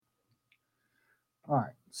All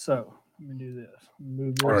right, so let me do this.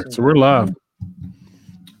 Move this. All right, so we're live.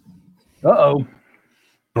 Uh-oh.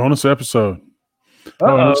 Bonus episode.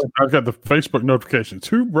 Uh-oh. I've got the Facebook notification.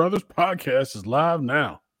 Two Brothers Podcast is live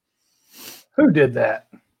now. Who did that?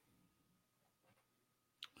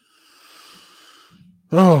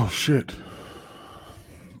 Oh, shit.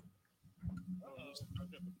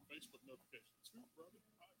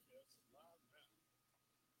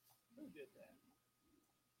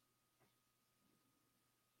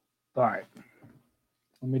 All right.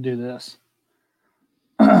 Let me do this.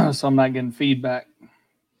 So I'm not getting feedback.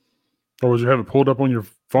 Oh, would you have it pulled up on your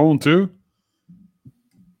phone too?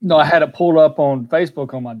 No, I had it pulled up on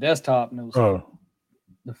Facebook on my desktop, and it was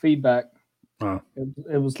the feedback. Oh.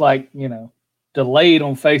 It was like, delayed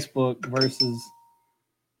on Facebook versus.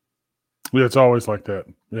 Yeah, it's always like that.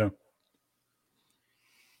 Yeah.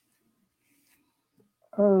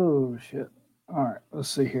 Oh, shit. All right, let's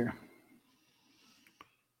see here.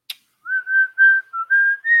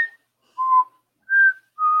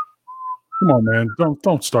 Come on, man.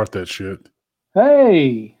 Don't start that shit.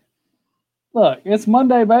 Hey, look, it's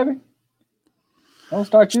Monday, baby. Don't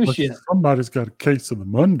start your shit. Somebody's got a case of the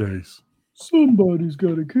Mondays. Somebody's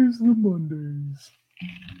got a case of the Mondays.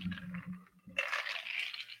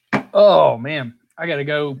 Oh, man. I got to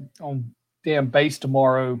go on damn base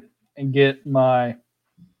tomorrow and get my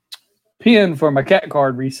pin for my cat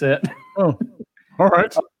card reset. Oh, all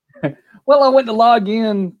right. Well, I went to log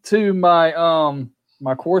in to my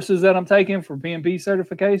my courses that I'm taking for PMP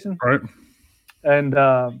certification. Right. And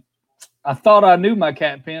I thought I knew my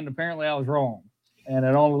cat pin. Apparently, I was wrong. And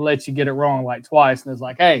it only lets you get it wrong like twice. And it's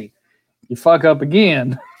like, hey, you fuck up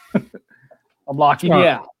again, I'm locking you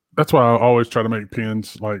out. That's why I always try to make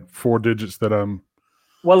pins like 4 digits that I'm.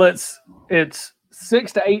 Well, it's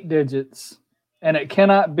 6 to 8 digits, and it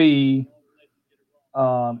cannot be,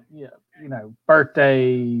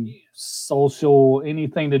 birthday, social,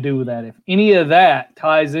 anything to do with that. If any of that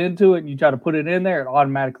ties into it and you try to put it in there, it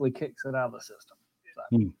automatically kicks it out of the system.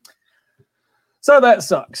 So that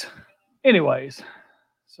sucks. Anyways,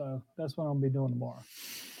 so that's what I'm gonna be doing tomorrow.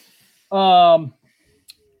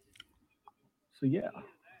 So yeah,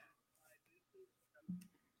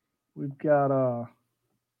 we've got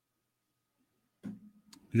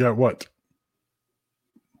You got what?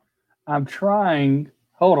 I'm trying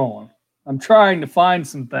to find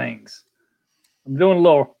some things. I'm doing a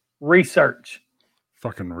little research.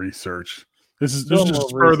 Fucking research. This is just a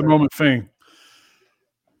spur of the moment thing.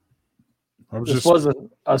 This was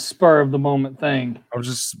a spur of the moment thing. I was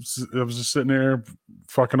just sitting there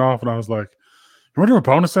fucking off, and I was like, "You want to do a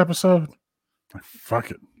bonus episode?" Like,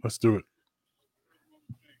 fuck it, let's do it.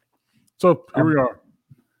 So here we are.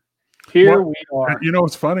 We are. You know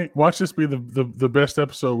what's funny? Watch this be the best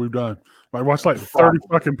episode we've done. Like, watch 30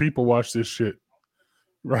 fucking people watch this shit.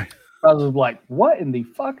 Right. I was like, what in the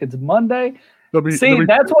fuck? It's Monday. That's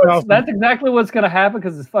exactly what's gonna happen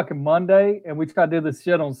because it's fucking Monday, and we try to do this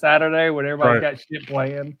shit on Saturday when everybody's got shit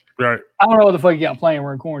playing. Right. I don't know what the fuck you got playing.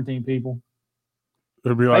 We're in quarantine, people.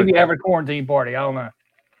 It'll be maybe have a quarantine party. I don't know.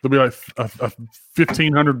 There'll be like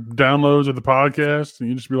 1,500 downloads of the podcast, and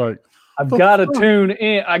you just be like, I've got to tune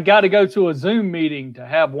in. I got to go to a Zoom meeting to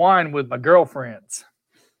have wine with my girlfriends.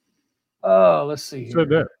 Oh, let's see here. Said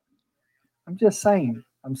that. I'm just saying.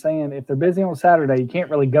 I'm saying if they're busy on Saturday, you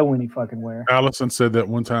can't really go any fucking where. Allison said that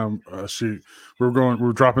one time. We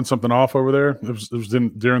were dropping something off over there. It was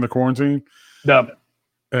during the quarantine. Yep.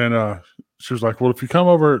 And she was like, "Well, if you come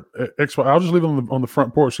over at X, I'll just leave it on the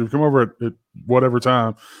front porch. If you come over at whatever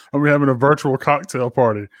time, and we're having a virtual cocktail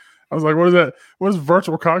party." I was like, "What is that? What is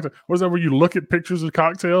virtual cocktail? What is that? Where you look at pictures of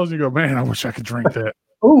cocktails and you go, man, I wish I could drink that."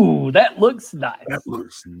 Ooh, that looks nice. That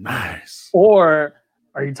looks nice. Or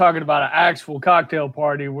are you talking about an actual cocktail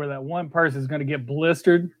party where that one person is going to get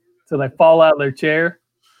blistered so they fall out of their chair?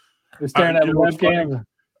 They're staring at the webcam.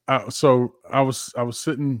 So I was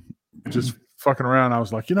sitting just fucking around. I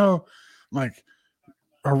was like, I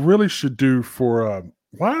really should do for.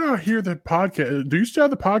 Why do I hear the podcast? Do you still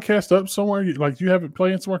have the podcast up somewhere? Do you have it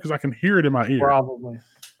playing somewhere? Because I can hear it in my ear.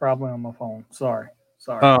 Probably on my phone. Sorry.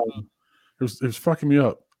 It was fucking me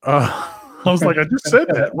up. I was like, I just said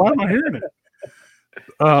that. Why am I hearing it?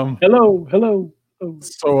 Hello. Oh.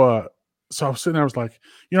 So I was sitting there. I was like,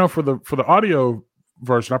 for the audio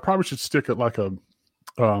version, I probably should stick it like a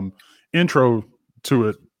intro to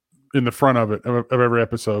it in the front of every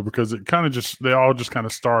episode, because it kind of they all just kind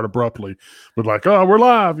of start abruptly with like, oh, we're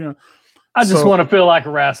live. I just want to feel like a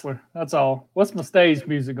wrestler. That's all. What's my stage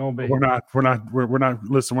music gonna be? We're not.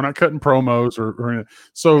 Listen, we're not cutting promos or anything.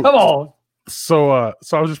 So come on. So I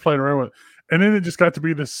was just playing around with it, And then it just got to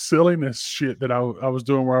be this silliness shit that I was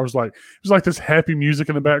doing where I was like, it was like this happy music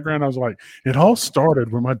in the background. I was like, it all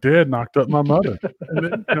started when my dad knocked up my mother. And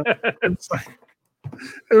then, it's like,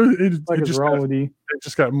 it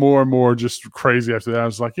just got more and more just crazy after that. I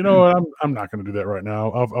was like, you know what? I'm not going to do that right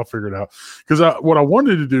now. I'll figure it out. Because what I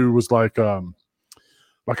wanted to do was like a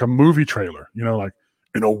movie trailer, like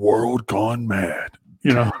in a world gone mad,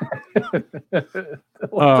 What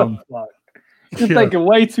the fuck? You're thinking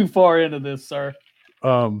way too far into this, sir.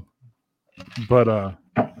 But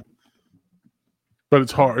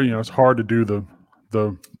it's hard, it's hard to do the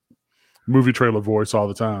movie trailer voice all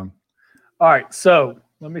the time. All right, so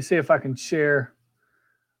let me see if I can share.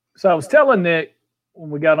 So I was telling Nick when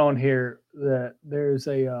we got on here that there's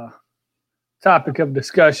a topic of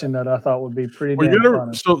discussion that I thought would be pretty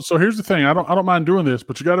funny. So here's the thing. I don't mind doing this,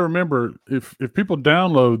 but you got to remember if people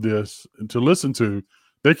download this to listen to,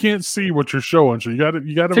 they can't see what you're showing. So you got to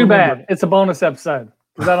Too remember. Bad. It's a bonus episode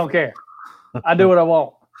because I don't care. I do what I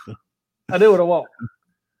want.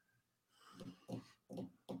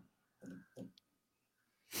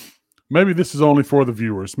 Maybe this is only for the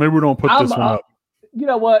viewers. Maybe we don't put this one up. You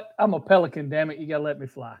know what? I'm a pelican, damn it. You got to let me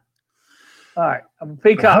fly. All right. I'm a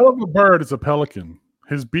peacock. How of a bird is a pelican?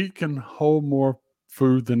 His beak can hold more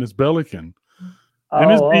food than his belly can.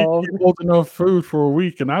 And his beak can hold enough food for a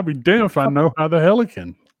week, and I'll be damned if I know how the hell it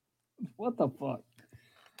can. What the fuck?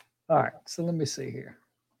 All right, so let me see here.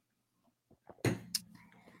 I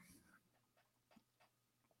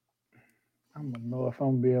don't know if I'm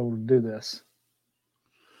going to be able to do this.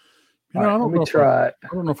 I don't know. Try it. I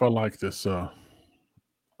don't know if I like this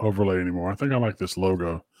overlay anymore. I think I like this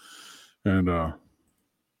logo. And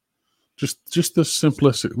just this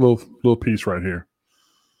simplistic little piece right here.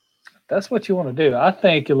 That's what you want to do. I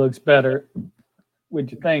think it looks better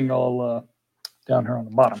with your thing all down here on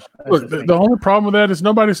the bottom. Look, the only problem with that is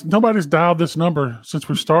nobody's dialed this number since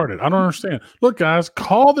we started. I don't understand. Look, guys,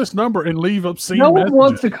 call this number and leave obscene messages. No one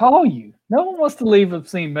wants to call you. No one wants to leave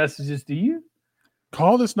obscene messages. Do you?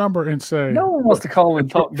 Call this number and say. No one wants to call and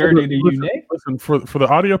talk dirty to you, Nick. Listen, for the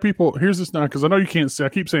audio people, here's this now, because I know you can't see. I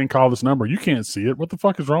keep saying call this number. You can't see it. What the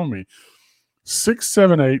fuck is wrong with me?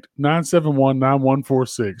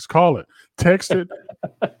 678-971-9146. Call it. Text it.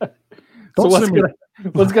 So what's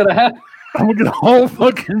gonna happen? I'm gonna get a whole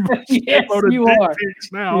fucking yes, you are.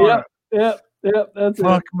 Now. Yep. That's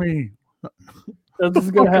fuck it. Me. That's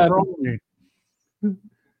what's gonna happen.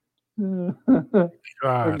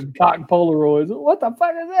 God. Cock Polaroids. What the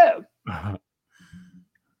fuck is that?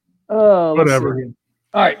 Whatever.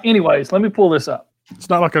 All right. Anyways, let me pull this up. It's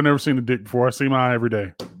not like I've never seen a dick before. I see my eye every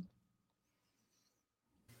day.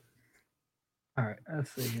 All right.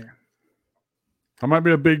 Let's see here. I might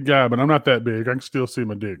be a big guy, but I'm not that big. I can still see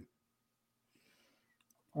my dick.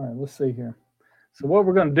 All right. Let's see here. So what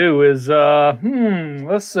we're going to do is,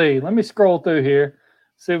 let's see. Let me scroll through here.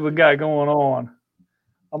 See what we got going on.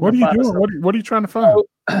 What are you doing? What are you trying to find?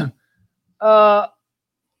 I'm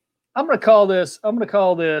going to call this.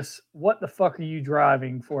 What the fuck are you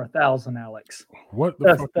driving for 1,000, Alex? What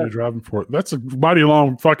the fuck are you driving for? That's a mighty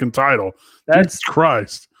long fucking title. Jesus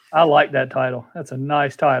Christ. I like that title. That's a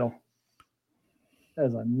nice title.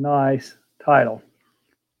 That's a nice title.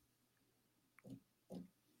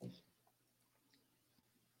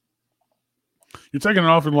 You're taking an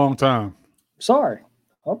awfully long time. Sorry.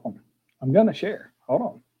 Hold on. I'm going to share. Hold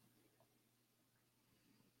on.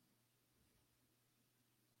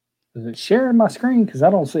 Is it sharing my screen? Because I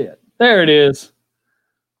don't see it. There it is.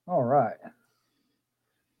 All right.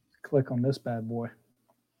 Click on this bad boy.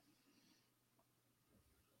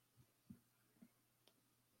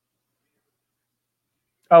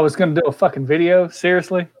 I was going to do a fucking video?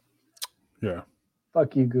 Seriously? Yeah.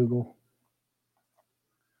 Fuck you, Google.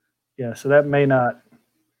 Yeah, so that may not.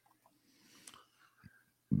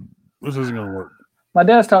 This isn't going to work. My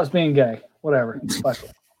desktop's being gay. Whatever. Fuck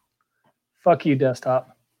it. Fuck you,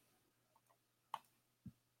 desktop.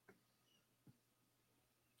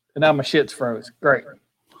 And now my shit's froze. Great.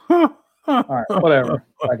 All right, whatever.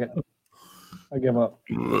 Fuck it. I give up.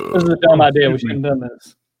 This is a dumb idea. We shouldn't have done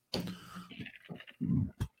this.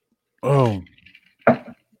 Oh.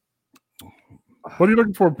 What are you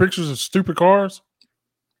looking for? Pictures of stupid cars?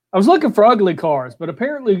 I was looking for ugly cars, but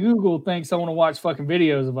apparently Google thinks I want to watch fucking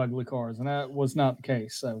videos of ugly cars, and that was not the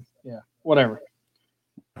case. So, yeah, whatever.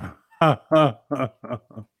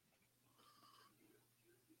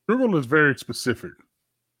 Google is very specific.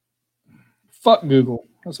 Fuck Google.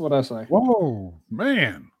 That's what I say. Whoa,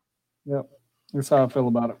 man. Yep. That's how I feel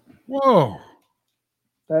about it. Whoa.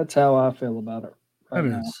 That's how I feel about it. Right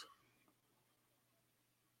now.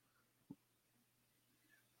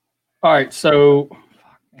 All right, so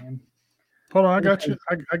man. Hold on, I got you.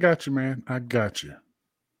 I got you, man. I got you.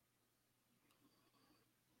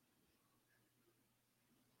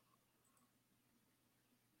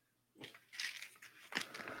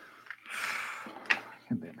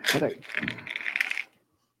 Headache.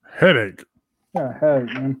 Headache. Yeah,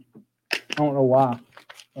 headache, man. I don't know why.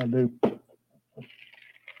 I do.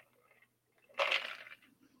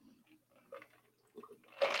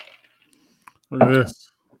 Look at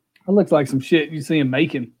this. That looks like some shit you see him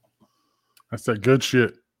making. That's that good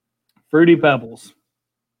shit. Fruity Pebbles.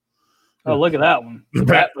 Oh, look at that one. The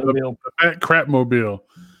Batmobile. That crapmobile.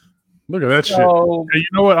 Look at that shit. So, Hey, you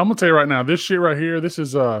know what? I'm gonna tell you right now. This shit right here. This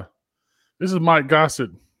is Mike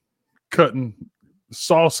Gossett cutting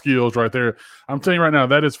saw skills right there. I'm telling you right now.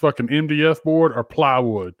 That is fucking MDF board or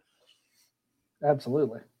plywood.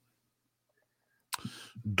 absolutely.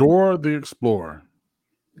 Dora the Explorer.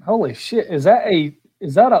 Holy shit! Is that a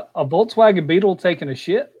Volkswagen Beetle taking a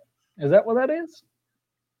shit? Is that what that is?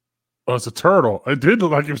 Oh, it's a turtle. It did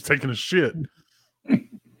look like it was taking a shit.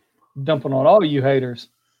 Dumping on all you haters.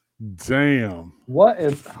 Damn. What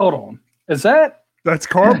is? Hold on. Is that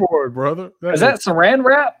cardboard, brother. is that saran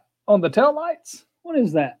wrap on the taillights? What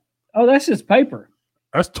is that? Oh, that's just paper.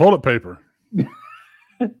 That's toilet paper.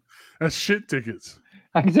 That's shit tickets.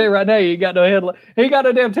 I can tell you right now, he got no headlight. He got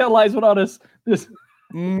no damn taillights with all this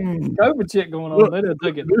COVID shit going on. Look, They didn't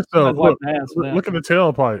take it. Look at the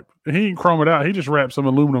tailpipe. He didn't chrome it out. He just wrapped some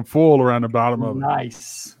aluminum foil around the bottom of it.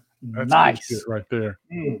 Nice. That's nice. Shit right there.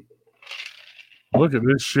 Look at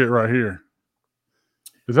this shit right here.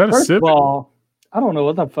 Is that First a Civic? of all, I don't know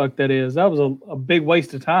what the fuck that is. That was a big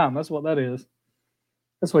waste of time. That's what that is.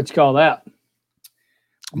 That's what you call that.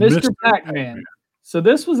 Mr. Pac-Man. So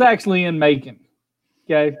this was actually in Macon.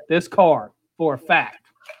 Okay. This car, for a fact,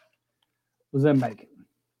 was in Macon.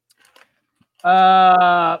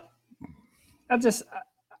 I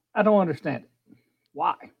don't understand it.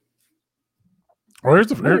 Why? Well, here's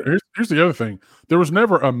the other thing. There was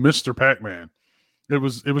never a Mr. Pac-Man. It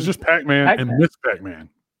was just Pac-Man and Miss Pac-Man.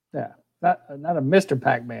 Yeah, not a Mr.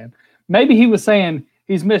 Pac-Man. Maybe he was saying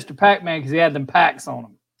he's Mr. Pac-Man because he had them packs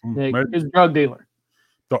on him. He's a drug dealer.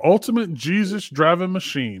 The ultimate Jesus driving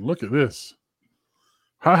machine. Look at this.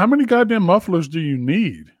 How many goddamn mufflers do you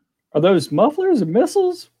need? Are those mufflers and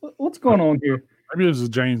missiles? What's going on here? Maybe it was a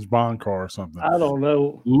James Bond car or something. I don't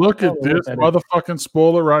know. Look at this motherfucking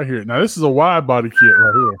spoiler right here. Now, this is a wide body kit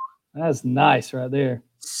right here. That's nice right there.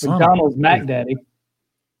 McDonald's Mac Daddy.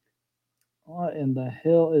 What in the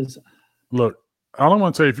hell is... Look, all I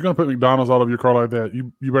want to tell you, if you're going to put McDonald's all over your car like that,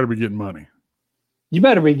 you better be getting money. You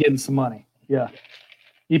better be getting some money. Yeah.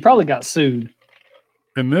 You probably got sued.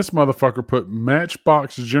 And this motherfucker put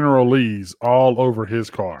Matchbox General Lee's all over his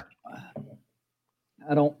car.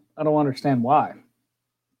 I don't understand why.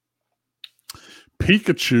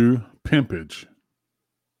 Pikachu pimpage.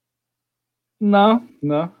 No,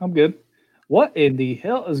 I'm good. What in the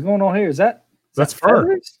hell is going on here? That's fur.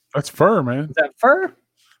 Furs? That's fur, man. Is that fur?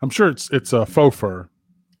 I'm sure it's a faux fur.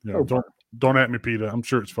 Yeah, Faux don't at me, Peter. I'm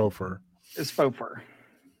sure it's faux fur. It's faux fur.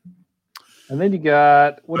 And then you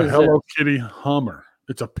got the Hello Kitty Hummer.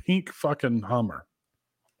 It's a pink fucking Hummer.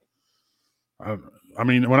 I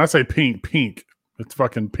mean, when I say pink, it's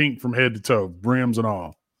fucking pink from head to toe, rims and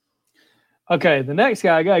all. Okay, the next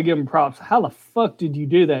guy, I gotta give him props. How the fuck did you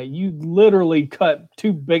do that? You literally cut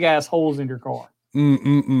two big ass holes in your car.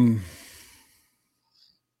 And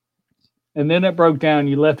then it broke down.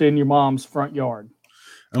 You left it in your mom's front yard.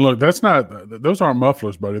 And look, those aren't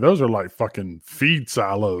mufflers, buddy. Those are like fucking feed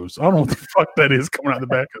silos. I don't know what the fuck that is coming out the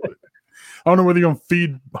back of it. I don't know whether you're going to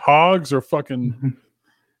feed hogs or fucking...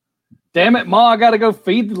 Damn it, Ma, I got to go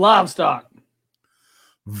feed the livestock.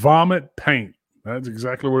 Vomit paint. That's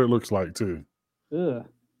exactly what it looks like, too. Ugh.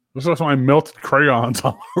 Looks like somebody melted crayons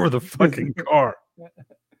all over the fucking car.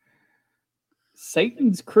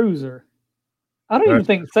 Satan's Cruiser. I don't even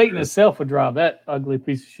think Satan himself would drive that ugly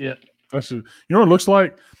piece of shit. You know what it looks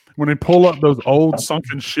like? When they pull up those old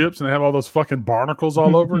sunken ships and they have all those fucking barnacles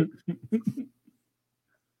all over it.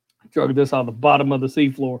 Drug this on the bottom of the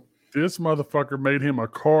seafloor. This motherfucker made him a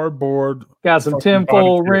cardboard. Got some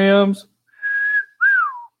tinfoil rims.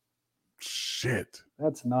 Shit.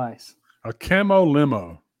 That's nice. A camo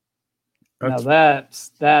limo.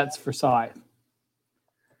 That's for Scythe.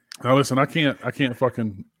 Now listen, I can't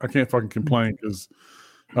fucking complain because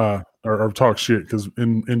or talk shit because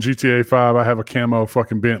in GTA 5 I have a camo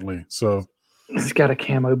fucking Bentley. So it's got a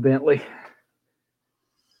camo Bentley.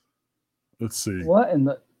 Let's see. What in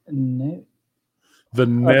the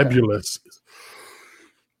Nebulous.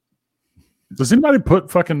 Does anybody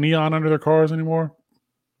put fucking neon under their cars anymore?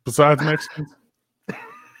 Besides Mexicans?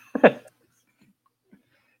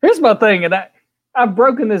 Here's my thing, and I've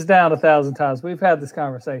broken this down 1,000 times. We've had this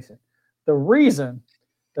conversation. The reason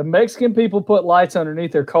the Mexican people put lights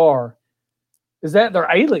underneath their car is that they're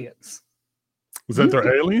aliens. Was that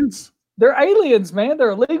their aliens? They're aliens, man.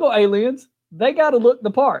 They're illegal aliens. They got to look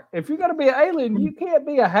the part. If you're going to be an alien, you can't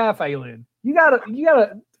be a half alien. You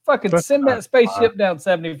gotta fucking send that spaceship down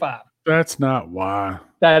 75. That's not why.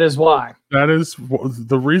 That is why. That is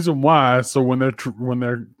the reason why. So when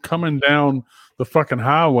they're coming down the fucking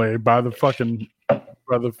highway by the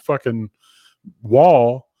fucking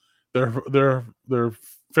wall, their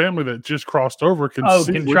family that just crossed over can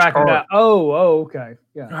track it out. Oh, okay.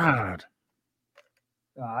 Yeah. God.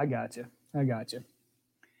 Oh, I got you.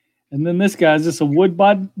 And then this guy's just a wood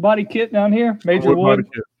body kit down here. Major wood.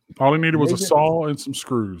 All he needed was a saw and some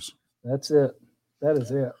screws. That's it. That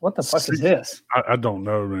is it. What the fuck is this? I don't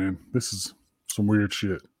know, man. This is some weird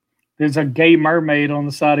shit. There's a gay mermaid on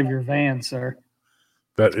the side of your van, sir.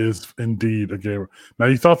 That is indeed a gay. Now,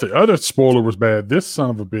 you thought the other spoiler was bad. This son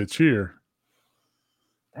of a bitch here.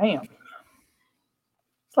 Damn.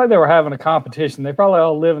 It's like they were having a competition. They probably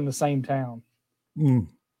all live in the same town. Mm.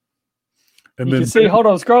 And you then can see, hold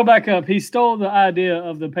on, scroll back up. He stole the idea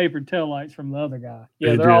of the paper taillights from the other guy.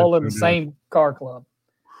 Yeah, they're all in the same car club.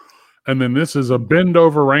 And then this is a bend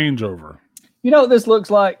over Range Rover. You know what this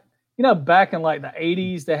looks like? You know, back in like the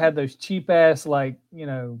 80s, they had those cheap ass, like, you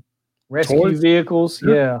know, rescue vehicles.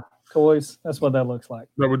 Yeah, toys. That's what that looks like.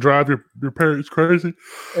 That would drive your parents crazy.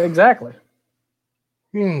 Exactly.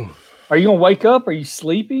 Are you going to wake up? Are you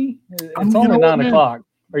sleepy? It's only 9 o'clock.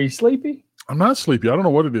 Are you sleepy? I'm not sleepy. I don't know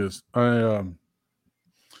what it is. I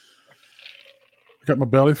got my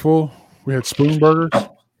belly full. We had spoon burgers.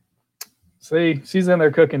 See, she's in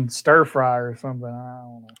there cooking stir fry or something. I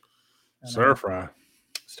don't know. Stir fry.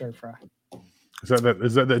 Stir fry. Is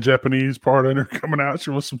that Japanese part in her coming out? She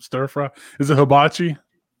wants some stir fry. Is it hibachi?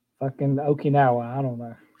 Fucking Okinawa. I don't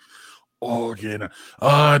know. Oh, yeah.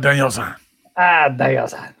 Daniel-san.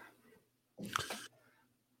 Daniel-san.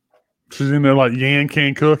 She's in there like Yan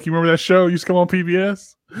Can Cook. You remember that show? It used to come on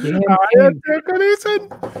PBS? Yan Can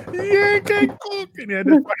Cook. And he had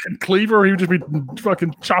this fucking cleaver. He would just be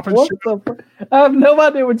fucking chopping shit. I have no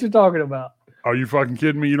idea what you're talking about. Are you fucking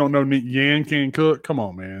kidding me? You don't know Yan Can Cook? Come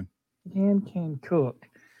on, man. Yan Can Cook.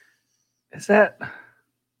 Is that...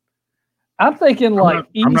 I'm thinking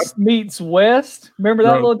East meets West. Remember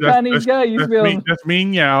that little Chinese guy? That's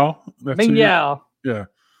Ming Yao. Ming Yao. Yeah.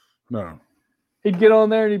 No. He'd get on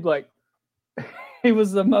there and he'd be like, he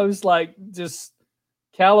was the most like just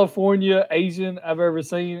California Asian I've ever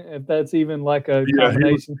seen. If that's even like a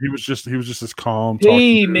combination. He was just this calm.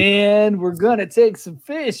 Hey man, we're gonna take some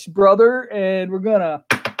fish, brother, and we're gonna.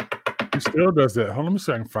 He still does that. Hold on, let me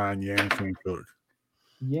see if I can find Yan Can Cook.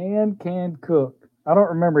 Yan Can Cook. I don't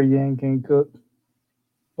remember Yan Can Cook.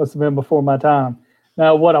 Must have been before my time.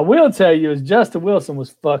 Now, what I will tell you is Justin Wilson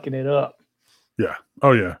was fucking it up. Yeah.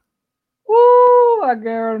 Oh yeah. Woo! I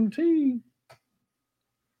guarantee.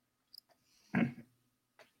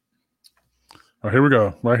 Oh, here we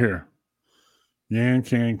go. Right here. Yan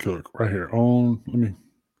Can Cook. Right here. Let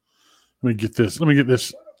me get this. Let me get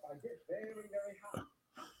this.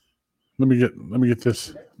 Let me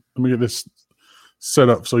get this set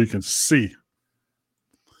up so you can see.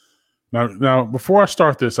 Now, before I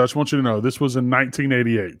start this, I just want you to know this was in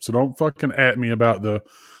 1988. So don't fucking at me about the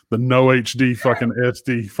no HD fucking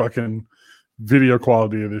SD fucking video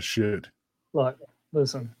quality of this shit. Look,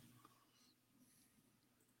 listen.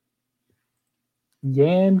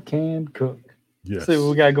 Yan Can Cook. Yes. See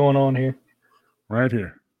what we got going on here. Right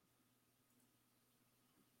here.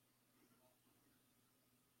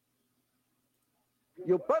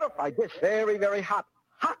 You butterfly this very, very hot.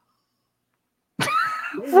 Hot.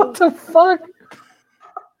 What the fuck?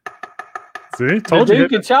 See? Told you.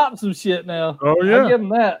 Dude can chop some shit now. Oh, yeah. I'll give him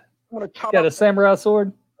that. I'm gonna chop got a samurai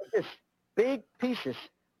sword? This big pieces,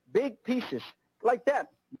 like that.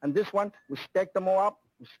 And this one, we stack them all up,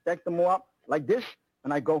 like this.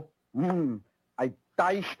 And I go, I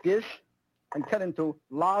dice this and cut into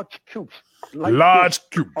large cubes. Like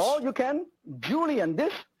cubes. Or you can julienne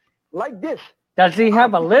this, like this. Does he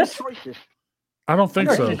have a list? Choices. I don't think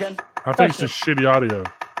so. I think it's just shitty audio.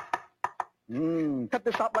 Cut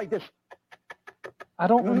this up like this. I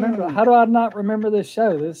don't remember. How do I not remember this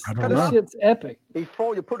show? This shit's epic.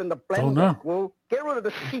 Before you put in the blender, Don't know. we'll get rid of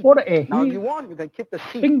the seed. What a Now, if you want, you can keep the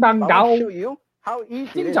seed. Bing bang I'll dow. show you how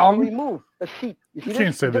easy it is dong. to remove the seed. You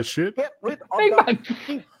can't say this shit. Get rid of Bing the bang.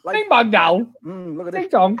 seed. Like, Bing bang dow. look at Ding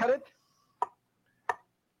this. dong. Cut it.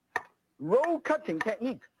 Roll cutting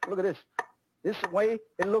technique. Look at this. This way,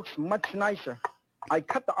 it looks much nicer. I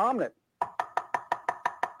cut the omelet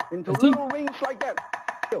into little rings like that.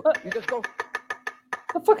 You just go.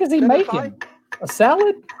 The fuck is he Set it making? aside. A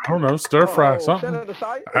salad? I don't know, stir fry Set something. it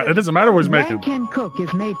aside. It doesn't matter what he's making. That Can Cook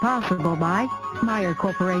is made possible by Meyer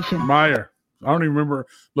Corporation. Meyer. I don't even remember.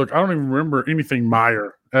 Look, I don't even remember anything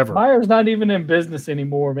Meyer ever. Meyer's not even in business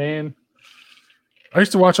anymore, man. I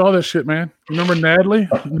used to watch all that shit, man. Remember Natalie?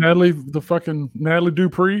 The fucking Natalie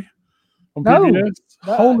Dupree on No. PBS?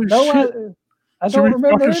 Holy shit. I She don't be remember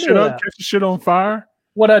fucking any shit of up, that. catching shit on fire.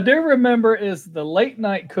 What I do remember is the late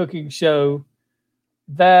night cooking show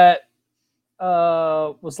that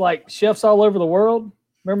was like chefs all over the world.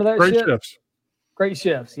 Remember that Great shit? chefs. Great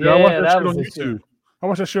chefs. Yeah, I watch that that shit was on the YouTube. shit. I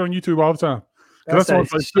watch that shit on YouTube all the time. 'Cause That's the only that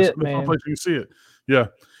place, shit, that's the only man. place you can see it. Yeah.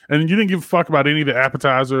 And you didn't give a fuck about any of the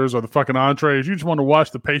appetizers or the fucking entrees. You just want to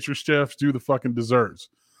watch the pastry chefs do the fucking desserts.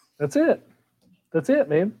 That's it. That's it,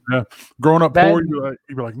 man. Growing up That- poor, you'd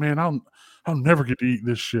be like, man, I'll never get to eat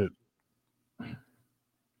this shit.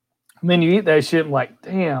 And then you eat that shit and like,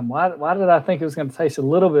 damn, why did I think it was going to taste a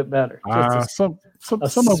little bit better? Just Some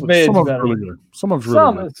of smidge it's better. really good. Some of it's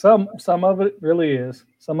really good. some of it really is.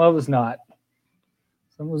 Some of it's not.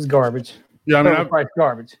 Some of it's garbage. Yeah, I mean, Overpriced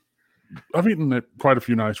garbage. I've eaten at quite a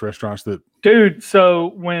few nice restaurants that Dude, so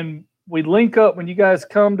when we link up, when you guys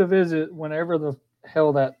come to visit, whenever the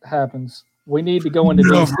hell that happens, we need to go into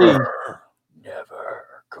DC. Never,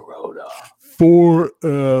 Corona.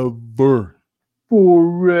 forever.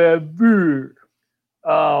 Forever.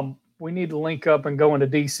 We need to link up and go into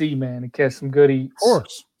DC, man, and catch some good eats.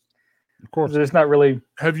 Of course. It's not really.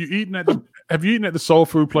 Have you eaten at the soul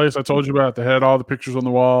food place I told you about that had all the pictures on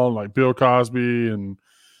the wall, like Bill Cosby and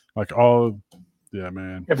like all? Yeah,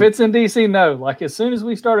 man. If it's in DC, no. Like as soon as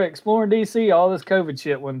we started exploring DC, all this COVID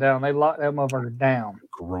shit went down. They locked that motherfucker down.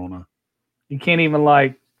 Corona. You can't even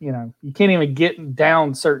you can't even get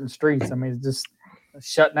down certain streets. I mean, it's just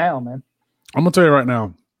shut down, man. I'm gonna tell you right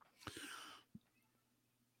now.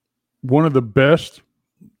 One of the best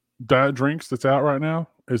diet drinks that's out right now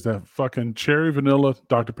is that fucking cherry vanilla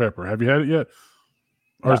Dr. Pepper. Have you had it yet?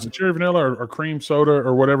 Or is it cherry vanilla or cream soda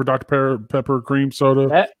or whatever Dr. Pepper cream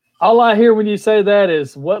soda? All I hear when you say that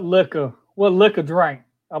is what liquor drink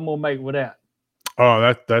I'm gonna make with that. Oh,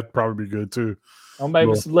 that'd probably be good too. I'll make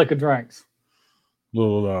Little- some liquor drinks.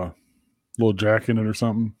 Little Jack in it or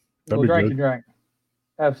something. That'd Little be drinky good. drink.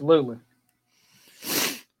 Absolutely.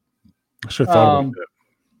 I should have thought about that.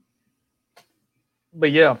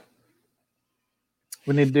 But yeah,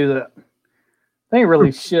 we need to do that. They ain't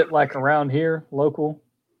really shit like around here, local.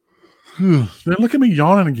 Man, look at me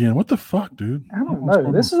yawning again. What the fuck, dude? I don't What's know.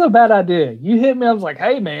 going This on? is a bad idea. You hit me. I was like,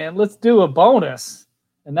 hey, man, let's do a bonus.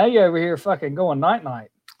 And now you're over here fucking going night-night.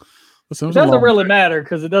 Listen, It was a doesn't long really day. matter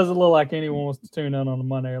because it doesn't look like anyone wants to tune in on a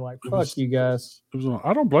Monday. Like, It fuck was- you guys.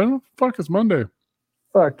 I don't blame them. Fuck, it's Monday.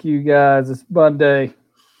 Fuck you guys. It's Monday.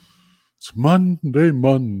 It's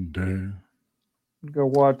Monday. Go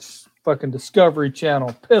watch fucking Discovery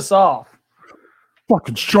Channel. Piss off.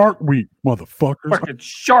 Fucking Shark Week, motherfuckers. Fucking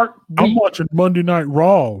Shark I'm Beat. watching Monday Night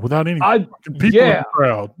Raw without any I fucking people in yeah. the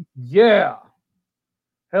crowd. Yeah.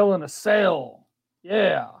 Hell in a Cell.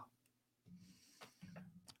 Yeah.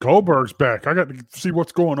 Goldberg's back. I got to see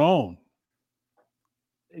what's going on.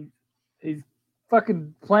 He's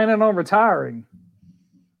fucking planning on retiring.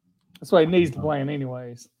 That's what he needs to plan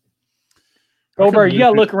anyways. Goldberg, you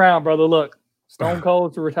gotta look around, brother. Look. Stone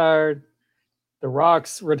Cold's retired. The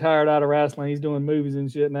Rock's retired out of wrestling. He's doing movies and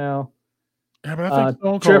shit now. Yeah, but I think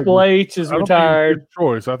Stone Cold- Triple H is I don't think it was a retired. good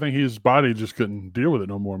choice. I think his body just couldn't deal with it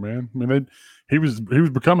no more, man. I mean, he was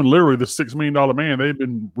becoming literally the $6 million man. They've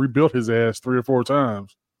been rebuilt his ass 3 or 4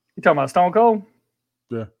 times. You talking about Stone Cold?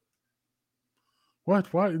 Yeah.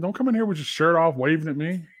 What? Why? Don't come in here with your shirt off, waving at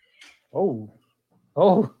me. Oh.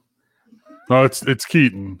 No, it's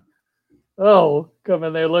Keaton. Oh. Come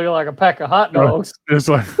in there looking like a pack of hot dogs. It's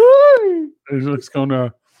like it's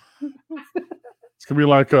gonna be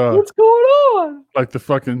like What's going on? like the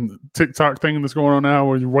fucking TikTok thing that's going on now,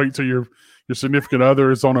 where you wait till your significant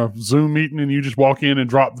other is on a Zoom meeting and you just walk in and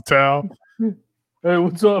drop the towel. Hey,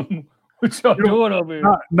 what's up? What y'all doing over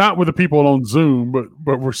here? Not with the people on Zoom,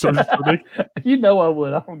 but we're so You know I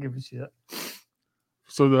would. I don't give a shit.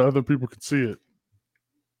 so the other people could see it.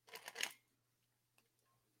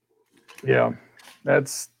 Yeah,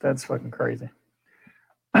 that's fucking crazy.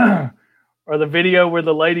 Or the video where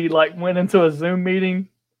the lady like went into a Zoom meeting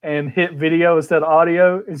and hit video instead of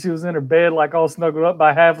audio, and she was in her bed like all snuggled up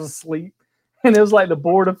by half asleep, and it was like the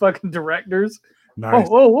board of fucking directors. Nice.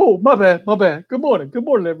 Oh, my bad. Good morning,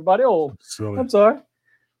 everybody. Oh, Silly. I'm sorry,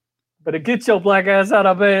 but to get your black ass out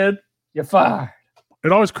of bed, you're fired.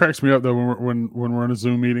 It always cracks me up though when we're in a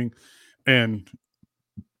Zoom meeting and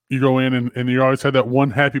you go in and you always have that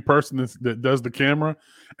one happy person that does the camera,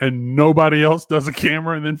 and nobody else does the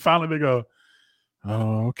camera, and then finally they go,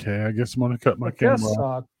 "Oh, okay, I guess I'm gonna cut my camera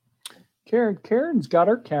off." Karen's got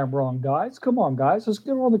her camera on, guys. Come on, guys, let's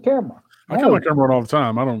get her on the camera. I cut my camera on all the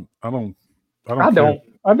time. I don't.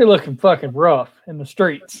 I'd be looking fucking rough in the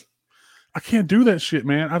streets. I can't do that shit,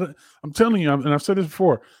 man. I'm telling you, and I've said this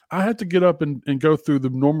before. I had to get up and go through the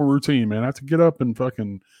normal routine, man. I have to get up and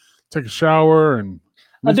fucking take a shower and.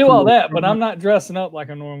 I do all that, but I'm not dressing up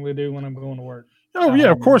like I normally do when I'm going to work. Oh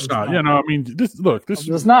yeah, of course not. Yeah, no, I mean, this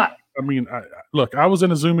is not. I mean, I was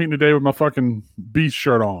in a Zoom meeting today with my fucking Beast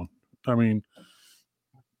shirt on. I mean,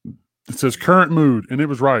 it says current mood, and it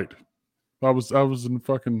was right. I was in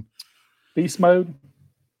fucking beast mode.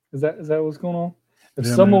 Is that what's going on? If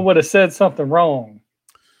someone would have said something wrong,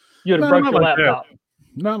 you'd have broke your laptop.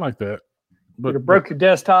 Not like that. But you'd have broke your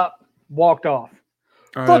desktop, walked off.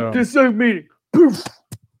 Fuck this Zoom meeting. Poof.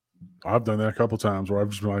 I've done that a couple times where I've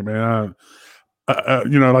just been like, man,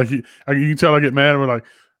 you know, like you can tell I get mad. We're like,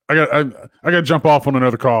 I got to jump off on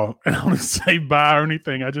another call, and I don't say bye or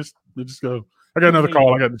anything. I just go. I got another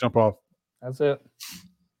call. I got to jump off. That's it.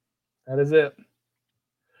 That is it.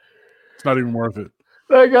 It's not even worth it.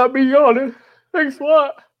 That got me yawning. Thanks a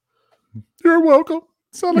lot. You're welcome.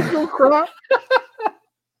 Sound like you'll cry.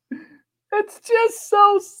 It's just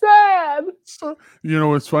so sad. So, you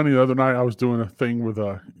know, it's funny. The other night I was doing a thing with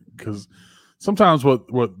because sometimes what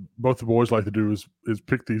both the boys like to do is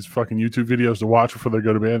pick these fucking YouTube videos to watch before they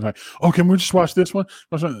go to bed. And like, oh, can we just watch this one?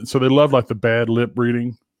 So they love like the bad lip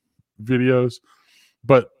reading videos,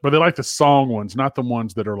 but they like the song ones, not the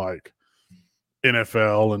ones that are like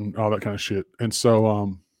NFL and all that kind of shit. And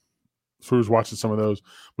so we was watching some of those.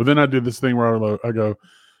 But then I did this thing where I go,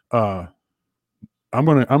 I'm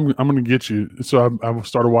gonna get you. So I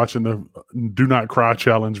started watching the Do Not Cry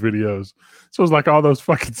challenge videos. So it was like all those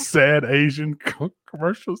fucking sad Asian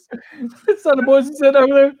commercials. So the boys said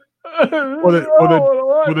over there. Well,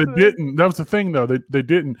 they didn't. That was the thing, though. They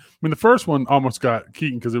didn't. I mean, the first one almost got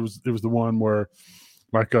Keaton because it was the one where,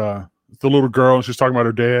 like, the little girl, and she's talking about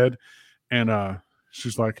her dad, and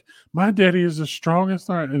she's like, "My daddy is the strongest,"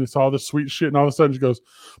 and it's all this sweet shit, and all of a sudden she goes,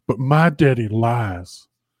 "But my daddy lies.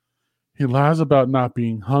 He lies about not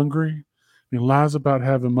being hungry. He lies about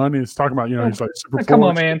having money." It's talking about, you know, he's like super poor. Come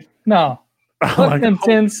on, man. No. Fuck like, them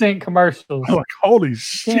 10-cent commercials. I'm like, holy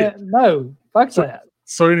shit. No. Fuck that.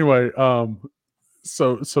 So anyway,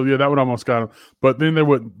 so yeah, that one almost got him. But then they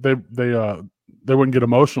wouldn't get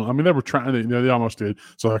emotional. I mean, they were trying. They almost did.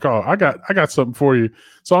 So like, oh, I got something for you.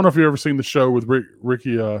 So I don't know if you ever seen the show with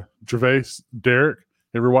Ricky Gervais, Derek.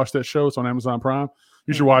 Ever watched that show? It's on Amazon Prime.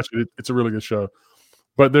 You should watch it. It's a really good show.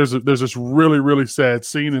 But there's this really, really sad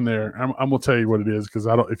scene in there. I'm gonna tell you what it is because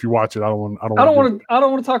if you watch it, I don't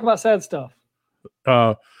want to talk about sad stuff.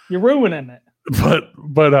 You're ruining it. But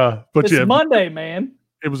it's yeah, Monday, man.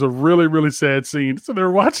 It was a really, really sad scene. So they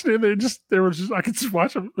were watching it. I could just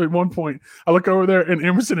watch them. At one point, I look over there and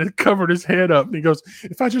Emerson had covered his head up, and he goes,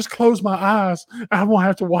 "If I just close my eyes, I won't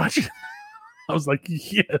have to watch it." I was like,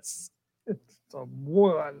 "Yes, it's a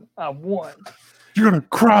one. I won." You're gonna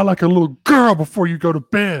cry like a little girl before you go to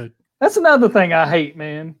bed. That's another thing I hate,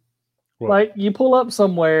 man. What? Like you pull up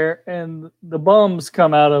somewhere and the bums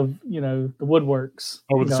come out of the woodworks.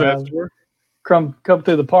 Oh, with the sad story? Come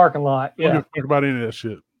through the parking lot. Yeah. Don't talk about any of that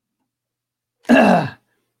shit.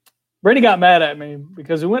 Brittany got mad at me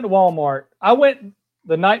because we went to Walmart. I went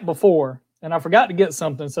the night before and I forgot to get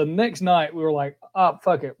something. So the next night we were like, "Oh,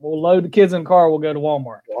 fuck it. We'll load the kids in the car. We'll go to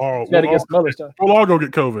Walmart." Oh, got to get some other stuff. We'll all go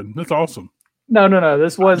get COVID. That's awesome. No.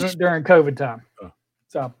 This wasn't during COVID time.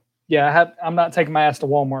 So yeah, I'm not taking my ass to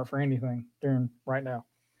Walmart for anything during right now.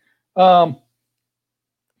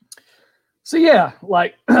 So yeah,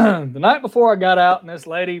 like the night before I got out and this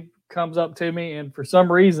lady comes up to me and for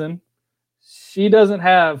some reason she doesn't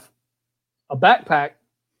have a backpack,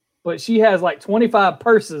 but she has like 25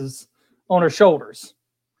 purses on her shoulders.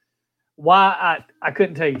 Why? I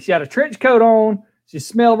couldn't tell you. She had a trench coat on. She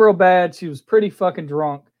smelled real bad. She was pretty fucking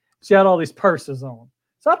drunk. She had all these purses on.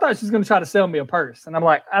 So I thought she was going to try to sell me a purse. And I'm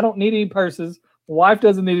like, I don't need any purses. My wife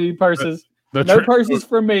doesn't need any purses. No purses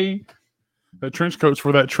for me. That trench coat's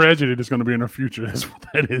for that tragedy that's going to be in her future. That's what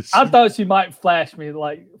that is. I thought she might flash me,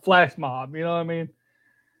 like flash mob. You know what I mean?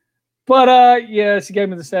 But yeah, she gave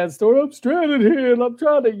me the sad story. I'm stranded here and I'm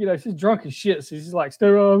trying to, she's drunk as shit. So she's like,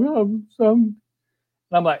 and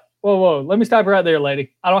I'm like, whoa, let me stop right there,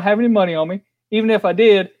 lady. I don't have any money on me. Even if I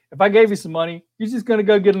did, if I gave you some money, you're just going to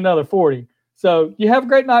go get another 40. So you have a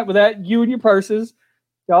great night with that. You and your purses.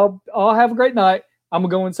 Y'all all have a great night. I'm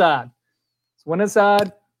going to go inside. So went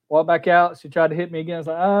inside, Walked back out. She tried to hit me again. I was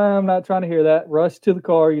like, I'm not trying to hear that. Rushed to the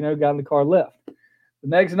car, got in the car, left. The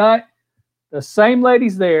next night, the same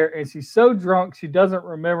lady's there, and she's so drunk she doesn't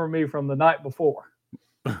remember me from the night before.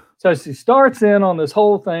 So she starts in on this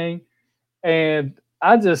whole thing, and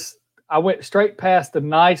I went straight past the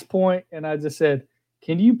nice point, and I just said,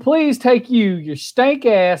 can you please take your stank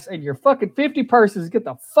ass, and your fucking 50 persons, get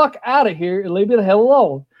the fuck out of here and leave me the hell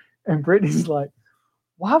alone? And Brittany's like,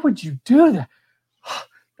 why would you do that?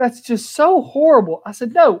 That's just so horrible. I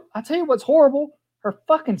said, no, I tell you what's horrible. Her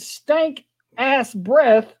fucking stank ass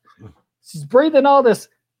breath. She's breathing all this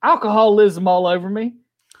alcoholism all over me.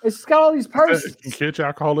 It's got all these persons. Can catch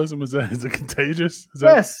alcoholism? Is it contagious?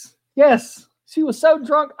 Yes. She was so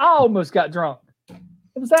drunk, I almost got drunk.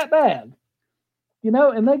 It was that bad.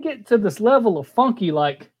 And they get to this level of funky,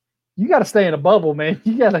 like, you got to stay in a bubble, man.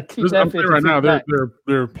 You got to keep that. I'm saying right now, there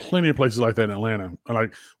are plenty of places like that in Atlanta.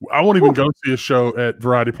 Like, I won't even go see a show at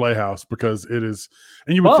Variety Playhouse because it is.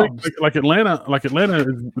 And you would think like Atlanta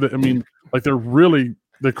is. I mean, like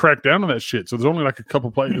they crack down on that shit. So there's only like a couple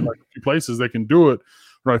places, like a few places they can do it.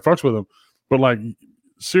 Right, fucks with them. But like,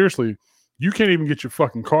 seriously, you can't even get your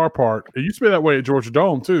fucking car parked. It used to be that way at Georgia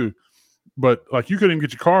Dome too. But like, you couldn't even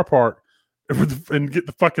get your car parked and get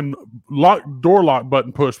the fucking door lock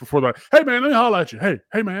button pushed before that. Hey man, let me holler at you.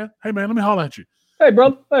 Hey man, let me holler at you. Hey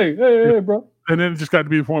brother. Hey bro. And then it just got to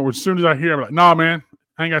be the point where as soon as I hear, I'm like, nah man,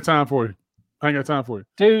 I ain't got time for you.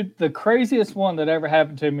 Dude, the craziest one that ever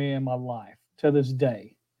happened to me in my life to this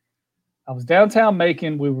day. I was downtown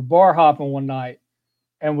Macon. We were bar hopping one night,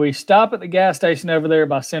 and we stop at the gas station over there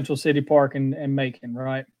by Central City Park in Macon,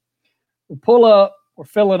 right? We pull up, we're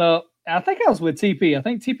filling up. I think I was with TP. I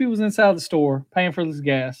think TP was inside the store paying for this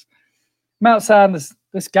gas. I'm outside, and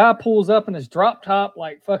this guy pulls up in his drop top,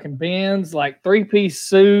 like fucking Benz, like 3-piece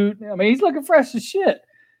suit. I mean, he's looking fresh as shit.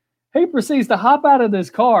 He proceeds to hop out of this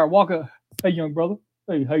car, walk up. Hey, young brother.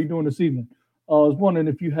 Hey, how you doing this evening? I was wondering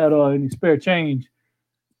if you had any spare change.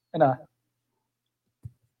 And are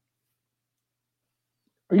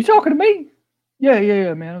you talking to me?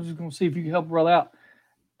 Yeah, man. I was just going to see if you could help a brother out.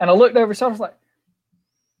 And I looked over, so I was like,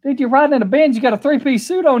 dude, you're riding in a Benz. You got a 3-piece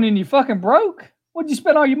suit on and you fucking broke? What'd you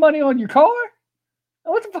spend all your money on your car?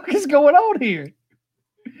 What the fuck is going on here?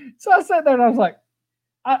 So I sat there and I was like,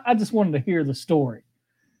 I just wanted to hear the story.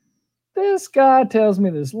 This guy tells me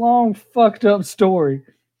this long, fucked up story.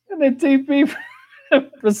 And then TP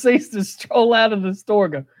proceeds to stroll out of the store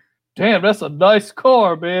and go, damn, that's a nice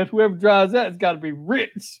car, man. Whoever drives that has got to be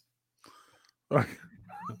rich.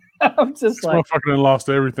 I'm just this like, motherfucker done lost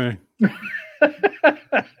everything.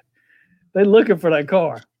 They looking for that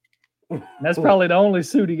car. And that's probably the only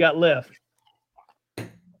suit he got left.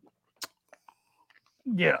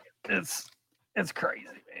 Yeah, it's crazy,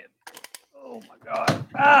 man. Oh my god!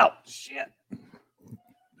 Oh shit!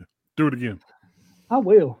 Do it again. I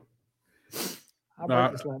will. I'll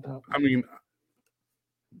break this laptop. I mean,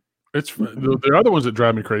 it's the other ones that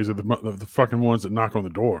drive me crazy. The fucking ones that knock on the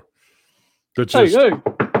door. That just.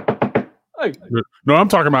 Hey. No, I'm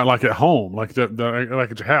talking about like at home, like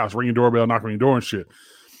like at your house, ring your doorbell, knock on your door and shit.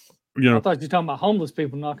 You know, I thought you were talking about homeless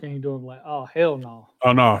people knocking on your door. Like, oh hell no.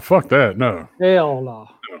 Oh no, fuck that, no. Hell no.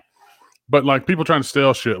 But like people trying to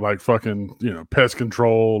steal shit, like fucking, pest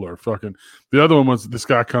control or fucking. The other one was this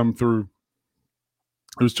guy come through.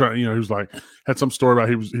 He was trying, he was like had some story about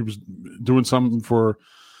he was doing something for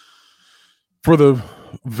the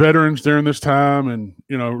veterans during this time, and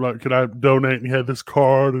like could I donate? And he had this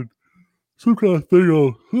card and some kind of thing.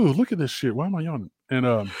 Oh, look at this shit. Why am I yawning?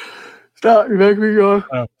 And stop, you make me yawn.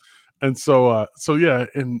 And so yeah,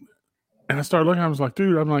 and I started looking. I was like,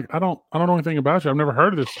 dude, I don't know anything about you. I've never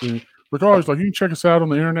heard of this thing. Like, oh, he's like, you can check us out on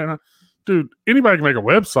the internet. Dude, anybody can make a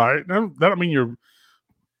website. That don't mean you're.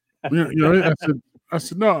 I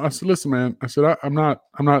said no. I said, listen, man. I said I'm not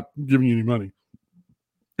giving you any money.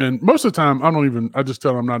 And most of the time, I just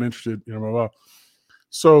tell them I'm not interested. Blah, blah.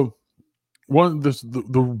 So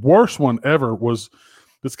the worst one ever was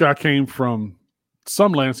this guy came from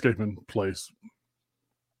some landscaping place.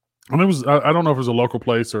 And it was, I don't know if it was a local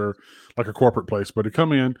place or like a corporate place, but he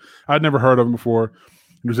come in. I'd never heard of him before.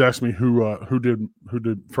 He was asking me who did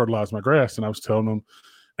fertilize my grass, and I was telling him.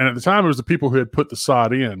 And at the time, it was the people who had put the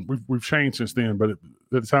sod in. We've changed since then, but at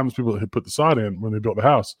the time, it was people that had put the sod in when they built the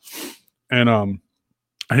house. And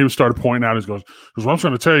he started pointing out. He goes, because what I'm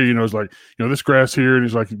trying to tell you, is like, this grass here, and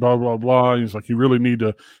he's like, blah blah blah. And he's like, you really need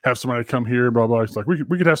to have somebody come here, blah blah. He's like, we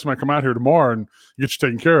could have somebody come out here tomorrow and get you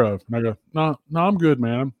taken care of. And I go, no, I'm good,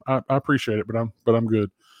 man. I appreciate it, but I'm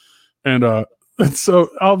good. And so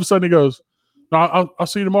all of a sudden he goes, no, I'll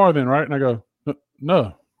see you tomorrow then, right? And I go,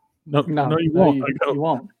 no, you won't. You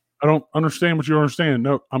won't. I don't understand what you understand.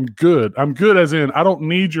 No, I'm good. I'm good as in I don't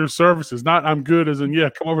need your services. Not I'm good as in, yeah,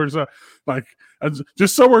 come over here. Like,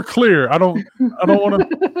 just so we're clear, I don't want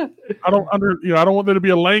to, I don't want there to be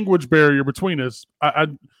a language barrier between us. I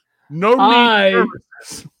no need I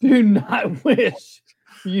services. do not wish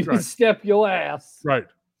you to Right. step your ass Right.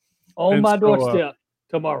 on And my so, doorstep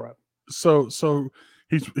tomorrow. So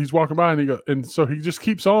he's walking by and so he just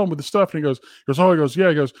keeps on with the stuff and he goes,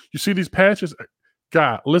 you see these patches?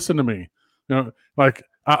 Guy, listen to me. You know, like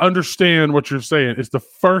I understand what you're saying. It's the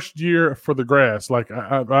first year for the grass. Like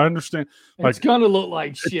I understand. Like It's gonna look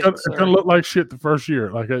like shit. it's gonna look like shit the first year.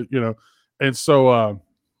 Like and so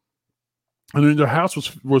and then the house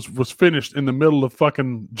was finished in the middle of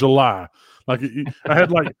fucking July. Like I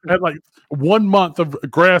had like 1 month of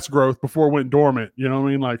grass growth before it went dormant. You know what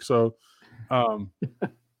I mean? Like so,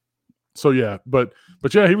 so yeah. But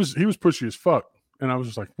yeah, he was pushy as fuck, and I was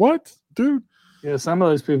just like, what, dude? Yeah, some of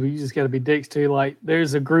those people you just got to be dicks to. Like,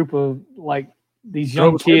 there's a group of like these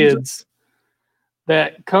young kids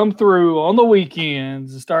that come through on the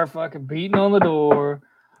weekends and start fucking beating on the door.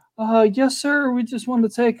 Yes, sir. We just wanted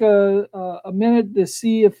to take a minute to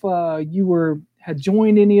see if you had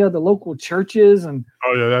joined any of the local churches and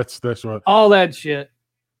Oh yeah, that's what all that shit.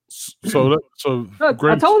 So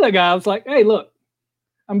I told that guy, I was like, hey, look,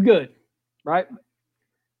 I'm good, right?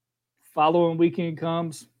 Following weekend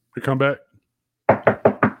comes. you come back.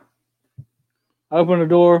 I open the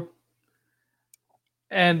door,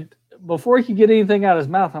 and before he could get anything out of his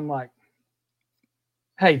mouth, I'm like,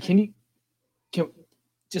 hey, can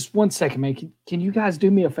just 1 second, man. Can you guys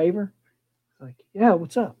do me a favor? Like, yeah,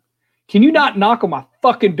 what's up? Can you not knock on my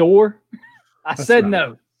fucking door? I said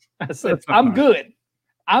no. I said, I'm good.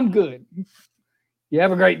 I'm good. You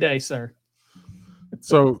have a great day, sir.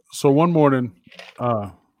 So one morning,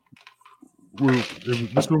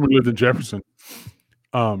 this when we lived in Jefferson.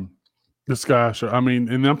 This guy,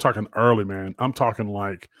 and I'm talking early, man. I'm talking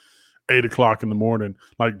like 8 o'clock in the morning,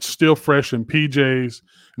 like still fresh in PJs.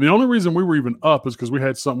 And the only reason we were even up is because we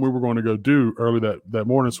had something we were going to go do early that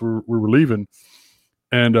morning. So we were leaving,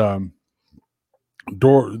 and we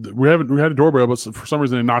had a doorbell, but for some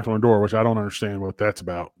reason they knocked on the door, which I don't understand what that's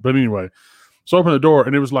about. But anyway, so I opened the door,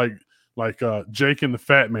 and it was like Jake and the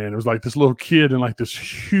Fat Man. It was like this little kid and like this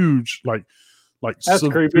huge like That's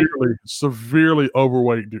severely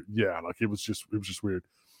overweight dude. Yeah, like it was just weird.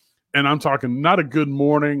 And I'm talking not a good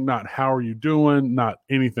morning, not how are you doing, not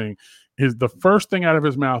anything. The first thing out of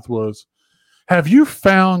his mouth was, have you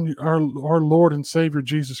found our Lord and Savior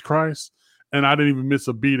Jesus Christ? And I didn't even miss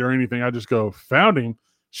a beat or anything. I just go, found him?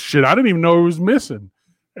 Shit, I didn't even know he was missing.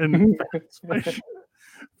 And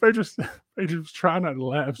Phaedra was trying not to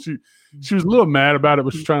laugh. She was a little mad about it,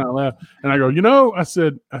 but she's trying not to laugh. And I go, I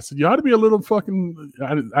said, you ought to be a little fucking.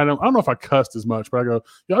 I don't know if I cussed as much, but I go,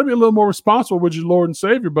 you ought to be a little more responsible with your Lord and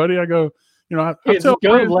Savior, buddy. I go, I tell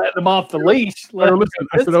friends, let them off the leash. Listen,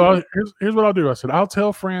 I said, here's what I'll do. I said, I'll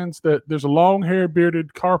tell friends that there's a long-haired,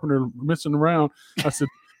 bearded carpenter missing around. I said,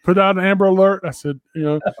 put out an Amber Alert. I said,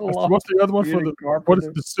 what's the other one for what is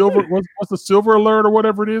the silver? What's the silver alert or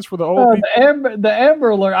whatever it is for the old people? The Amber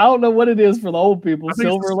Alert. I don't know what it is for the old people.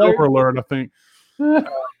 Silver alert. I think. And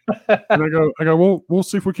I go. We'll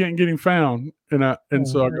see if we can't get him found. And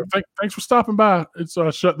so I go. Thanks for stopping by. And so I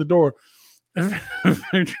shut the door. And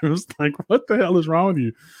it was like, what the hell is wrong with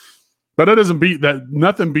you? But that doesn't beat that.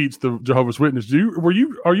 Nothing beats the Jehovah's Witness.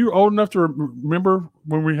 Are you old enough to remember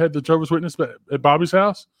when we had the Jehovah's Witness at Bobby's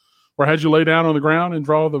house, where I had you lay down on the ground and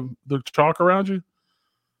draw the chalk around you?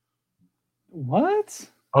 What?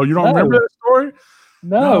 Oh, you don't remember that story?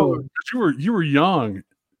 No. You were young.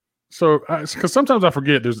 So because sometimes I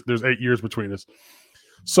forget there's 8 years between us.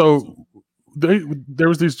 So there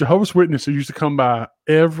was these Jehovah's Witnesses who used to come by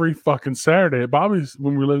every fucking Saturday at Bobby's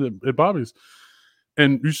when we lived at Bobby's.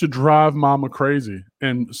 And used to drive Mama crazy.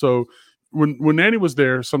 And so when Nanny was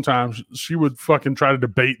there, sometimes she would fucking try to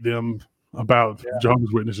debate them about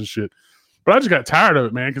Jehovah's Witnesses and shit. But I just got tired of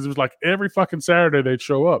it, man, because it was like every fucking Saturday they'd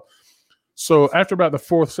show up. So after about the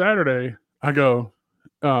fourth Saturday, I go,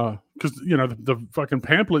 because the fucking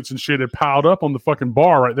pamphlets and shit had piled up on the fucking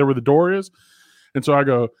bar right there where the door is. And so I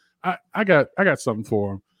go, I got something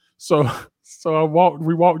for him. So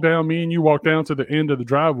we walked down, me and you walked down to the end of the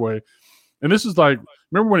driveway. And this is like,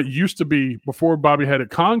 remember when it used to be, before Bobby had it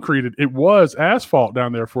concreted, it was asphalt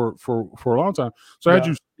down there for a long time. So I had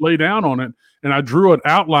you lay down on it, and I drew an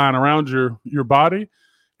outline around your body,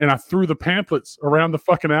 and I threw the pamphlets around the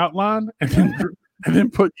fucking outline, and then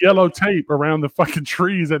put yellow tape around the fucking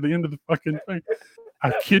trees at the end of the fucking thing.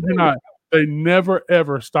 I kid you not. They never,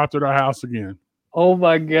 ever stopped at our house again. Oh,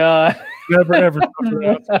 my God. Never, ever stopped at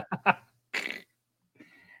our house.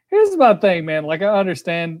 here's my thing, man. Like, I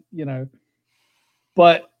understand,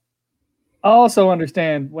 but I also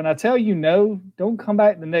understand when I tell you no, don't come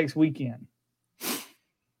back the next weekend.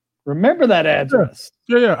 Remember that address.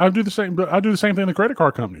 Yeah. I do the same. But I do the same thing to credit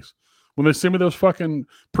card companies. When they send me those fucking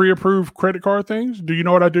pre-approved credit card things, do you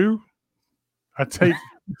know what I do? I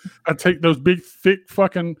take those big, thick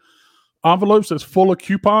fucking envelopes that's full of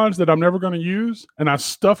coupons that I'm never going to use, and I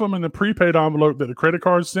stuff them in the prepaid envelope that the credit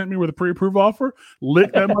card sent me with a pre-approved offer,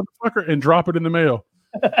 lick that motherfucker, and drop it in the mail.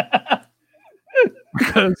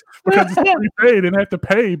 because it's prepaid and have to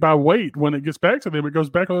pay by weight when it gets back to them. It goes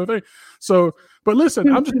back on the thing. So, but listen,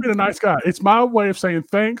 I'm just being a nice guy. It's my way of saying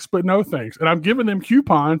thanks, but no thanks. And I'm giving them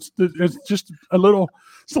coupons. It's just a little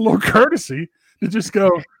courtesy to just go,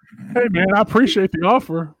 hey man, I appreciate the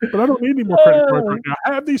offer, but I don't need any more credit cards right now.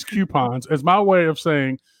 I have these coupons as my way of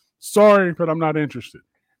saying, sorry, but I'm not interested.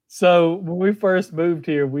 So when we first moved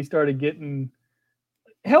here, we started getting,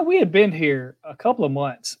 we had been here a couple of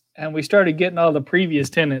months, and we started getting all the previous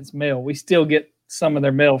tenants' mail. We still get some of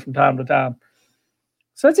their mail from time to time.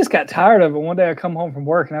 So I just got tired of it. One day I come home from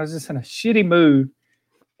work, and I was just in a shitty mood,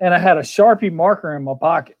 and I had a Sharpie marker in my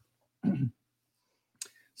pocket.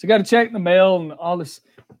 So I got to check the mail and all this.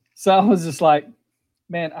 So I was just like,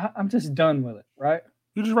 man, I'm just done with it, right?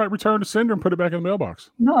 You just write return to sender and put it back in the mailbox.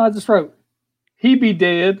 No, I just wrote, he be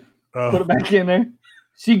dead, put it back in there.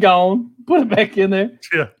 She gone, put it back in there.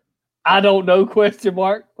 Yeah. I don't know, question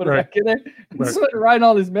mark, put it back in there. Right. So writing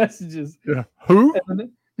all these messages. Yeah. Who?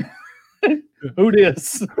 Who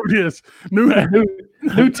this? Who this? New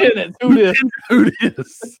tenants. Who this? Who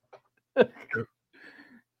this?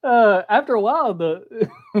 After a while, the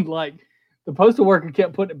postal worker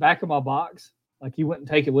kept putting it back in my box. Like he wouldn't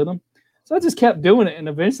take it with him. So I just kept doing it, and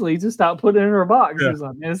eventually he just stopped putting it in her box. Yeah. He was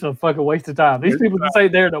like, man, it's a fucking waste of time. These people just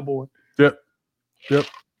ain't there no more. Yep.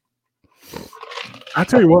 I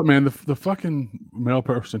tell you what, man, the fucking mail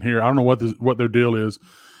person here, I don't know what their deal is,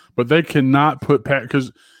 but they cannot put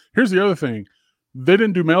because here's the other thing. They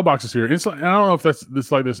didn't do mailboxes here. It's like, I don't know if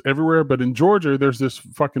that's like this everywhere, but in Georgia, there's this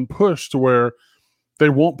fucking push to where they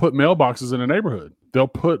won't put mailboxes in a neighborhood. They'll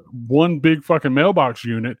put one big fucking mailbox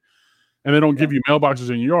unit, and they don't give you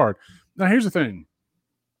mailboxes in your yard. Now, here's the thing.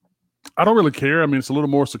 I don't really care. I mean, it's a little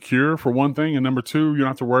more secure for one thing, and number two, you don't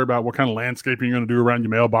have to worry about what kind of landscaping you're going to do around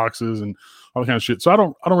your mailboxes and all that kind of shit. So I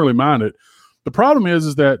don't really mind it. The problem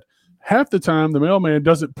is that half the time the mailman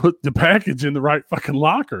doesn't put the package in the right fucking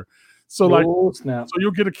locker. So so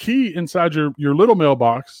you'll get a key inside your little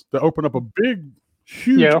mailbox to open up a big,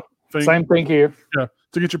 huge thing. Same thing here. Yeah,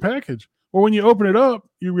 to get your package. Well, when you open it up,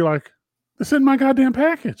 you'll be like, this isn't my goddamn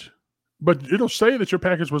package. But it'll say that your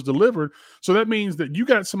package was delivered. So that means that you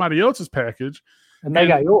got somebody else's package. And they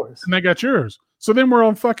got yours. And they got yours. So then we're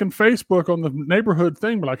on fucking Facebook on the neighborhood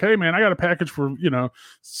thing. We're like, hey, man, I got a package for,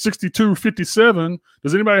 6257.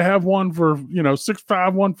 Does anybody have one for,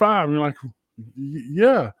 6515? And you're like,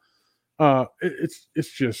 yeah.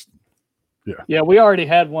 It's just, yeah. Yeah, we already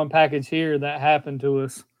had one package here that happened to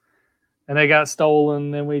us. And they got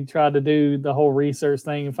stolen. Then we tried to do the whole research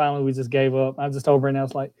thing. And finally, we just gave up. I just told Brent, I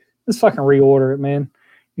was like, just fucking reorder it, man.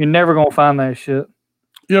 You're never gonna find that shit.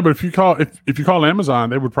 Yeah, but if you call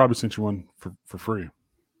Amazon, they would probably send you one for free.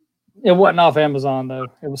 It wasn't off Amazon though.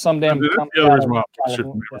 It was some damn company. The other reason why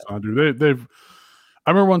Amazon do. They've.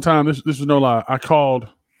 I remember one time. This is no lie. I called.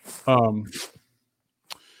 I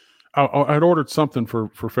had ordered something for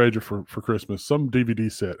Phaedra for Christmas. Some DVD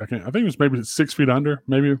set. I think it was maybe 6 feet under.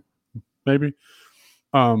 Maybe.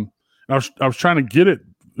 I was trying to get it.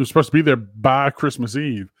 It was supposed to be there by Christmas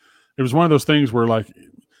Eve. It was one of those things where, like,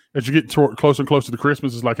 as you get closer and closer to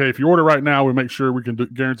Christmas, it's like, hey, if you order right now, we make sure we can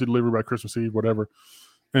guarantee delivery by Christmas Eve, whatever.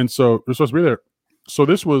 And so it was supposed to be there. So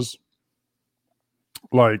this was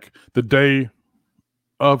like the day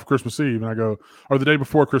of Christmas Eve, and I go, or the day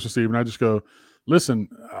before Christmas Eve, and I just go, listen,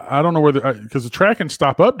 I don't know whether because the tracking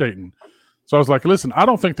stopped updating. So I was like, listen, I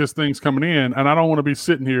don't think this thing's coming in, and I don't want to be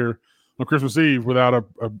sitting here on Christmas Eve without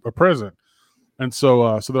a present. And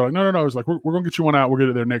so they're like, no. It's like, we're going to get you one out. We'll get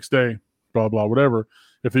it there next day, blah, blah, whatever.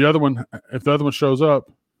 If the other one shows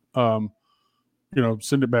up,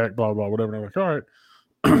 send it back, blah, blah, whatever. And I'm like, all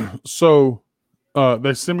right. So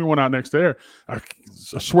they send me one out next day. I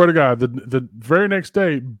swear to God, the very next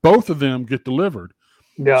day, both of them get delivered.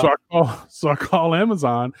 Yeah. So I call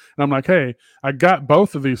Amazon, and I'm like, hey, I got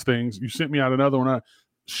both of these things. You sent me out another one.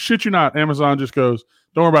 Shit you not, Amazon just goes,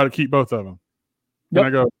 don't worry about it, keep both of them. Yep. And I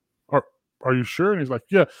go, are you sure? And he's like,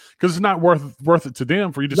 yeah, because it's not worth it to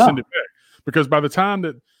them for you to send it back. Because by the time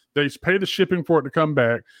that they pay the shipping for it to come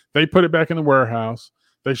back, they put it back in the warehouse,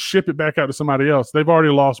 they ship it back out to somebody else. They've already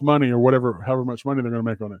lost money or whatever, however much money they're going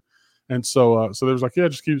to make on it. And so they was like, yeah,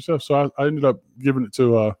 just keep it stuff. So I ended up giving it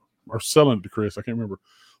to or selling it to Chris. I can't remember.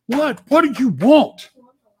 What do you want?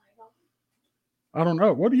 I don't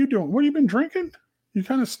know. What are you doing? What have you been drinking? You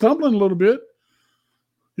kind of stumbling a little bit.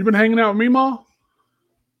 You been hanging out with me, Ma?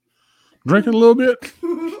 Drinking a little bit?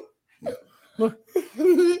 Look.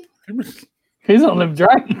 He's on them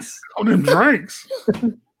drinks. On them drinks.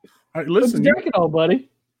 Hey, listen. What's you drinking on, buddy?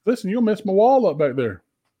 Listen, you'll mess my wall up back there.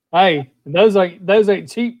 Hey, those ain't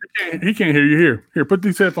cheap. He can't hear you. Here, put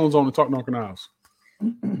these headphones on and talk Knock Knives.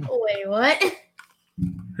 Wait, what?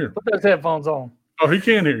 Here. Put those headphones on. Oh, he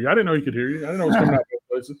can hear you. I didn't know he could hear you. I didn't know it was coming out both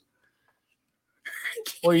places.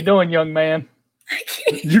 What are you doing, young man?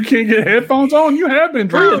 You can't get headphones on? You have been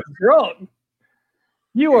He is drunk. drunk.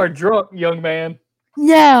 You are drunk, young man.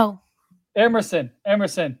 No. Emerson,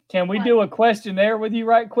 can we do a questionnaire with you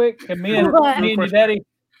right quick? Can me and your daddy?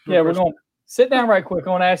 Do a Yeah, we're question. going to sit down right quick. I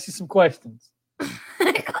want to ask you some questions.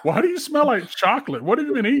 Why do you smell like chocolate? What have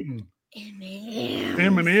you been eating?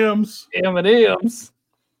 M&M's. M&M's.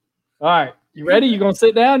 All right. You ready? You going to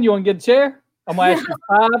sit down? You want to get a chair? I'm going to ask you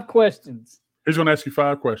 5 questions. He's going to ask you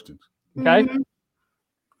 5 questions. Okay?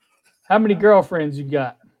 How many girlfriends you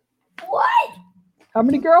got? What? How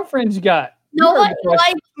many girlfriends you got? You heard Nobody the question.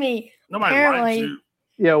 likes me. Nobody Apparently. likes you.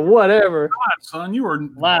 Yeah, whatever. God, son, you are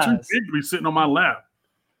too Lies. big to be sitting on my lap.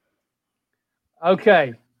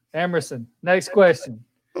 Okay. Emerson, next question.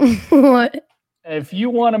 What? If you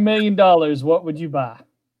won $1 million, what would you buy?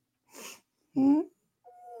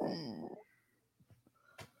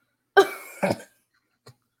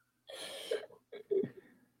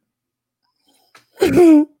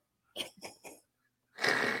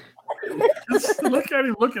 Just look at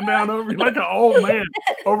him looking down over you like an old man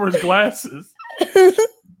over his glasses. Let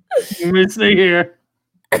me see here.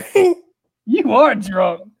 You are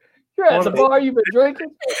drunk. You're at the bar. You've been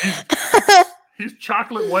drinking. He's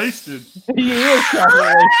chocolate wasted. He is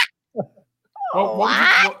chocolate.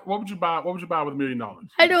 What would you buy? What would you buy with $1 million?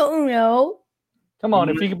 I don't know. Come on,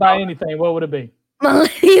 if you could buy anything, what would it be?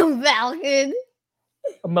 Millennium Falcon.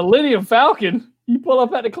 A Millennium Falcon? You pull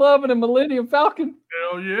up at the club in a Millennium Falcon?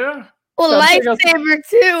 Hell yeah. Well, Gotta take us- lightsaber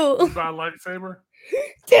too. You buy a lightsaber?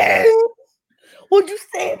 Dang. What'd you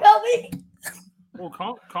say about me?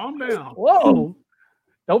 Well, calm down. Whoa.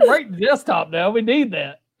 Don't break the desktop now. We need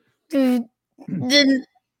that. Dude, didn't.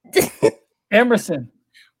 Emerson,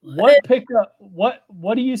 what pickup? What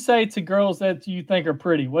do you say to girls that you think are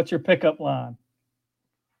pretty? What's your pickup line?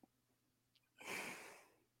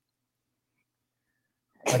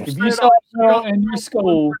 Like if you saw a girl in your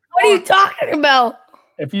school, What are you talking about?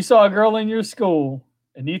 if you saw a girl in your school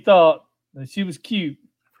and you thought that she was cute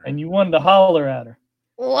and you wanted to holler at her,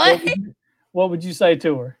 What? what would you say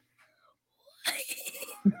to her?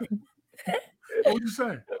 What would you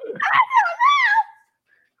say?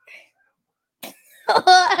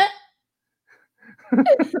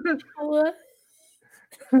 What?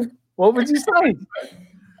 What would you say? I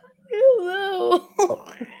don't know.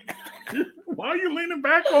 Why are you leaning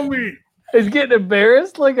back on me? He's getting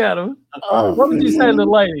embarrassed. Look at him. What would you say to the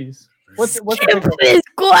ladies? What's the pickup? This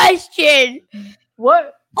question.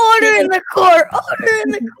 What? Order in the court. Order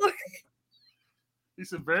in the court. He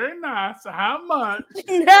said, very nice. How much?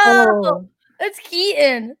 No, Oh. that's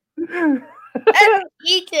Keaton. That's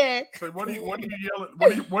Keaton. So what do you yell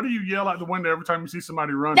at? What do you yell out the window every time you see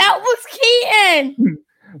somebody running? That was Keaton.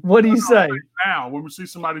 What do you say? Now, when we see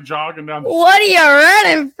somebody jogging down the What are you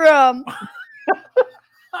running from?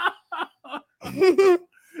 Hey,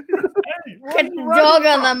 what Can are you you running jog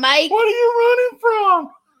on from? the mic? What are you running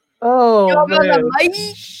from? Oh, Jog on man. the mic.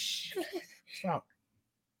 Stop.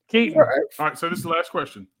 Keaton. All right, so this is the last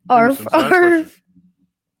question. Arf, Emerson, this is the last arf. question.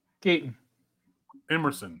 Keaton.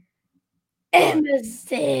 Emerson.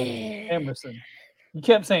 Emerson. Emerson. You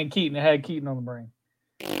kept saying Keaton. It had Keaton on the brain.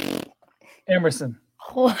 Emerson.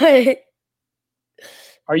 What?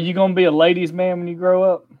 Are you going to be a ladies' man when you grow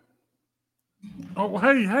up? Oh,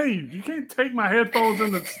 hey, you can't take my headphones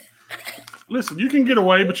in the. Listen, you can get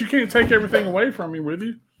away, but you can't take everything away from me with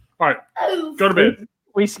you. All right, go to bed.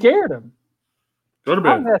 We scared him. Go to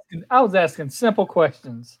bed. I was asking simple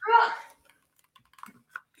questions.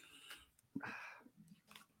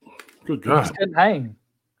 Good He God. just couldn't hang.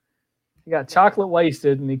 He got chocolate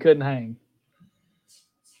wasted and he couldn't hang.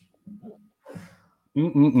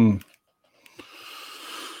 Mm-mm-mm.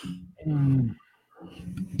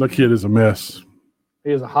 That kid is a mess.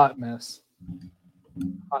 He was a hot mess.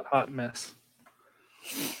 Hot mess.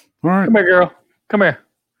 All right. Come here, girl. Come here.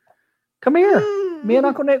 Come here. Me and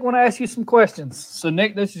Uncle Nick want to ask you some questions. So,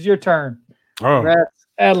 Nick, this is your turn. Oh, We're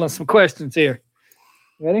adding some questions here.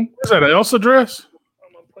 Ready? is that an Elsa dress?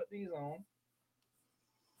 I'm going to put these on.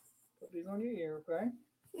 these on your ear, okay?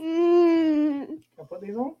 Mm. I'll put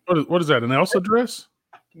these on. What is that? An Elsa dress?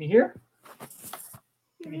 Can you hear?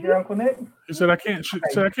 Can you hear Uncle Nick? He said, I can't. She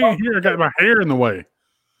said, I can't hear. I got my hair in the way.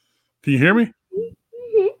 Can you hear me?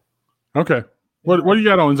 Okay. What do you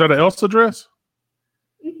got on? Is that an Elsa dress?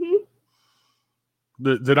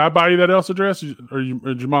 Did I buy you that Elsa dress, or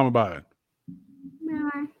did your mama buy it? No,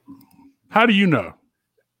 How do you know?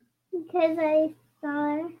 because I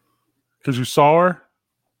saw her. Because you saw her?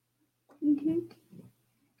 Mm-hmm.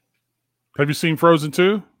 Have you seen Frozen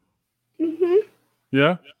 2? Mm-hmm.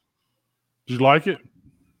 Yeah? Did you like it?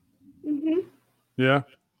 Mm-hmm. Yeah.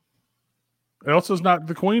 Elsa's not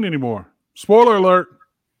the queen anymore. Spoiler alert.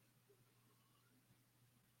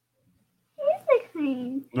 He's the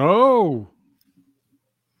queen. No.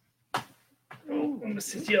 I'm gonna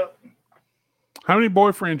sit you up. How many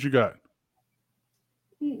boyfriends you got?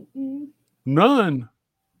 Mm-mm. None.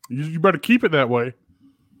 You better keep it that way.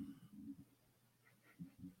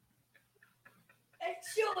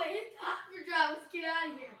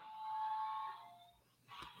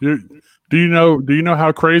 Do you know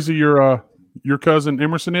how crazy your cousin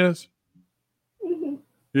Emerson is? Mm-hmm.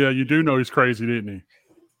 Yeah, you do know he's crazy, didn't he?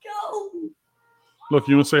 Go. Look,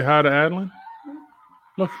 you want to say hi to Adeline?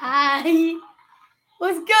 Look. Hi.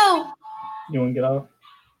 Let's go. You want to get off?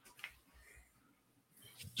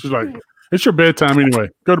 She's like, it's your bedtime anyway.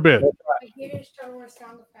 Go to bed.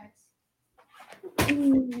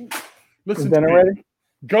 Listen Is to dinner me. ready?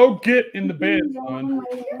 Go get in the bed, son.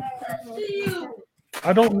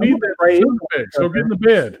 I don't need that Right. fix. Go get in the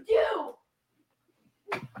bed.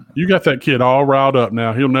 You got that kid all riled up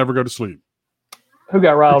now. He'll never go to sleep. Who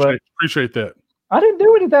got riled up? Appreciate that. I didn't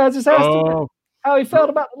do anything. I just asked him Oh, how he felt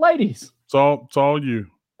about the ladies. it's all you.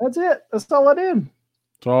 That's it. That's all I did.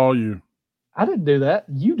 It's all you. I didn't do that.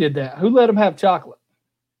 You did that. Who let him have chocolate?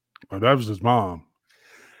 Oh, that was his mom.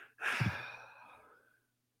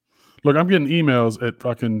 Look, I'm getting emails at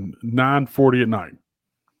fucking 9:40 at night.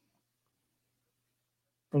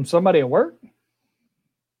 From somebody at work?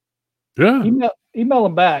 Yeah. Email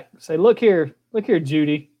him back. Say, look here,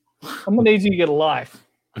 Judy. I'm gonna need you to get a life.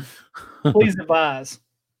 Please advise.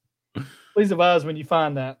 Please advise when you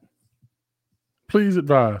find that. Please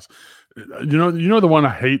advise. You know the one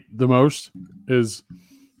I hate the most is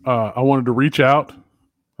I wanted to reach out.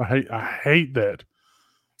 I hate that.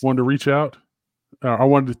 Wanted to reach out. I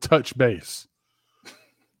wanted to touch base.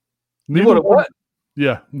 You would have what?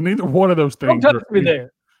 Yeah, neither one of those Don't things. touch me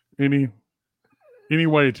there. Any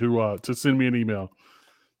way to send me an email.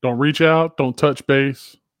 Don't reach out. Don't touch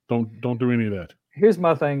base. Don't do any of that. Here's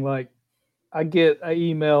my thing. Like, I get an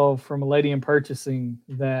email from a lady in purchasing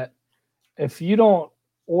that if you don't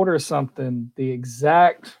order something the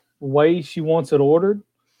exact way she wants it ordered,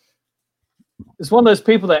 it's one of those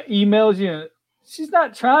people that emails you. And she's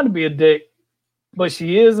not trying to be a dick, but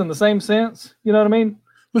she is in the same sense. You know what I mean?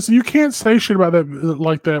 Listen, you can't say shit about that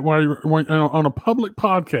like that while you're on a public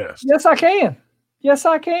podcast. Yes, I can. Yes,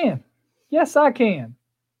 I can. Yes, I can.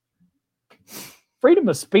 Freedom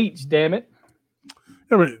of speech, damn it.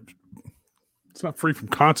 Yeah, but it's not free from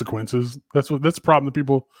consequences. That's the problem that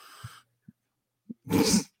people.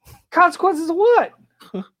 Consequences of what?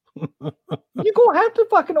 You're gonna have to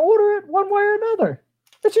fucking order it one way or another.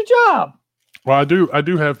 It's your job. Well, I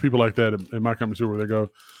do have people like that in my company too, where they go,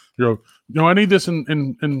 I need this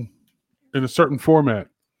in a certain format,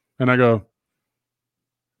 and I go,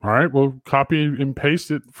 all right, well, copy and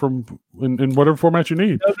paste it from in whatever format you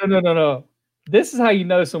need. No. This is how you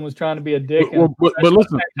know someone's trying to be a dick. But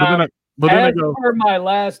listen, but then I go. Per my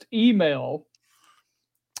last email.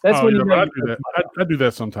 That's when you know. I do that. I do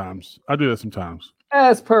that sometimes.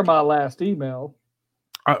 As per my last email.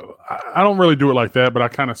 I don't really do it like that, but I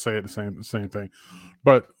kind of say it the same thing.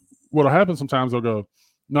 But what'll happen sometimes, they'll go,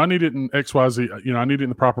 no, I need it in XYZ. I need it in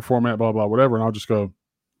the proper format, blah, blah, whatever. And I'll just go,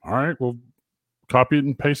 all right, well, copy it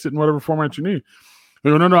and paste it in whatever format you need.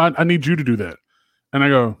 They go, no, I need you to do that. And I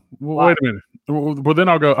go, well, wait a minute. Well, then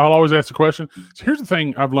I'll always ask the question. So here's the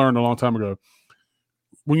thing I've learned a long time ago.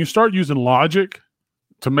 When you start using logic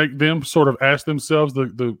to make them sort of ask themselves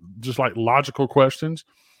the just like logical questions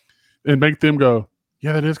and make them go,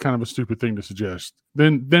 yeah, that is kind of a stupid thing to suggest.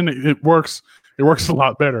 Then it works. It works a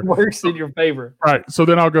lot better. It works in your favor. Right. So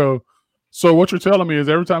then I'll go, so what you're telling me is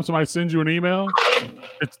every time somebody sends you an email,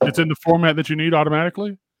 it's in the format that you need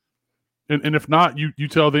automatically? And if not, you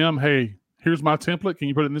tell them, hey, here's my template. Can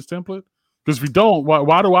you put it in this template? Because if you don't,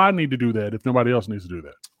 why do I need to do that if nobody else needs to do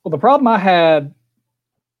that? Well, the problem I had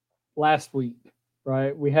last week,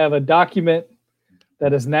 right? We have a document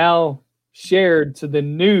that is now shared to the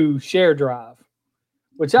new share drive,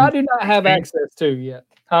 which I do not have access to yet.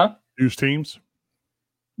 Huh? Use Teams?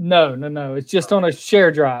 No. It's just on a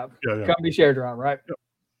share drive. Yeah. Company share drive, right? Yep.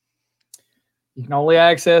 You can only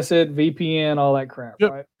access it, VPN, all that crap,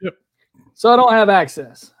 right? Yep. So I don't have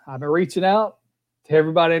access. I've been reaching out to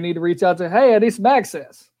everybody I need to reach out to. Hey, I need some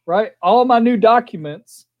access, right? All my new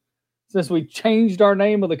documents, since we changed our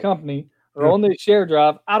name of the company, are on this share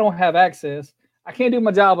drive. I don't have access. I can't do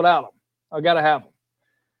my job without them. I got to have them.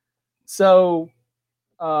 So,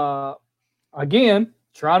 again,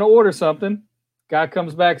 trying to order something. Guy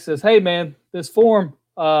comes back and says, hey, man, this form,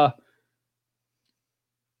 why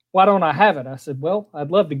don't I have it? I said, well,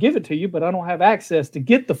 I'd love to give it to you, but I don't have access to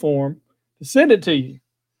get the form to send it to you.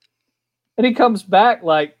 And he comes back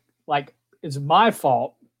like it's my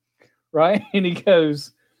fault, right? And he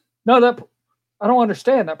goes, no, I don't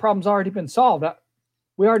understand. That problem's already been solved.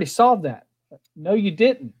 We already solved that. No, you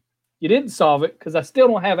didn't. You didn't solve it because I still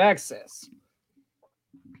don't have access.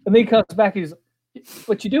 And then he comes back and he's,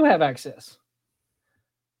 but you do have access.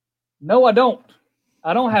 No, I don't.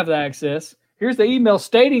 I don't have the access. Here's the email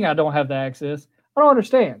stating I don't have the access. I don't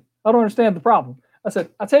understand. I don't understand the problem. I said,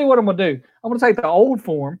 I'll tell you what I'm going to do. I'm going to take the old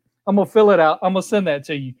form. I'm going to fill it out. I'm going to send that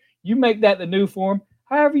to you. You make that the new form,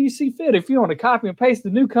 however you see fit. If you want to copy and paste the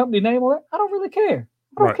new company name on it, I don't really care.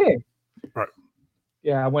 I don't care. Right.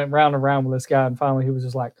 Yeah, I went round and round with this guy, and finally he was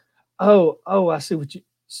just like, oh, I see what you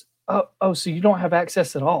 – so you don't have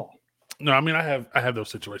access at all. No, I mean, I have those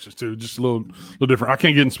situations too, just a little different. I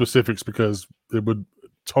can't get in specifics because it would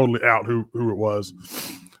totally out who it was.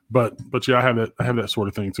 But yeah, I have that sort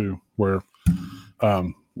of thing too, where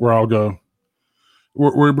I'll go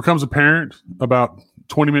where it becomes apparent about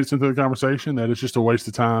 20 minutes into the conversation that it's just a waste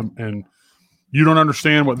of time, and you don't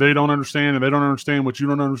understand what they don't understand, and they don't understand what you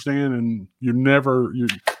don't understand, and you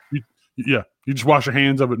just wash your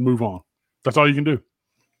hands of it and move on. That's all you can do.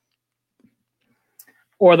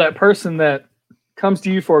 Or that person that comes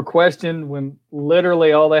to you for a question when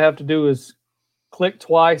literally all they have to do is click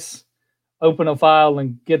twice, open a file,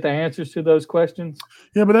 and get the answers to those questions.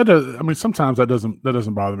 Yeah, but that does. I mean, sometimes that doesn't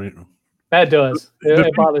bother me. That does.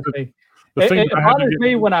 It bothers me. It bothers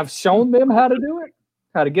me when I've shown them how to do it,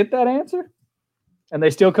 how to get that answer, and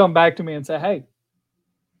they still come back to me and say, "Hey,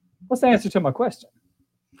 what's the answer to my question?"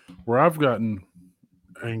 Where I've gotten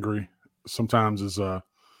angry sometimes is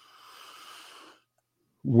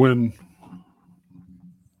when,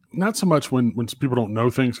 not so much when people don't know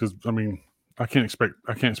things, because I mean, I can't expect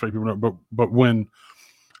people to know, but when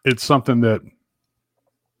it's something that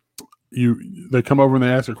they come over and they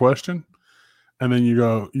ask a question, and then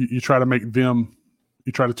you try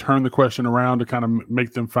to turn the question around to kind of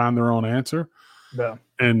make them find their own answer. Yeah.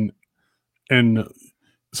 And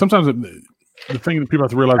sometimes the thing that people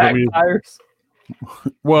have to realize about me is,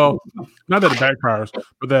 well, not that it backfires,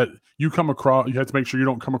 but that you have to make sure you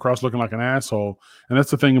don't come across looking like an asshole. And that's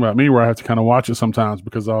the thing about me, where I have to kind of watch it sometimes,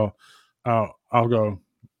 because I'll go,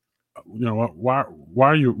 why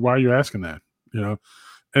are you asking that?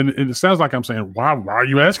 And it sounds like I'm saying, why are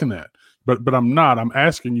you asking that? But I'm not. I'm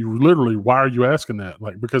asking you literally, why are you asking that?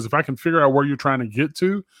 Like, because if I can figure out where you're trying to get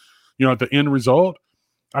to, at the end result,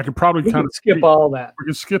 I can probably kind of skip all that. We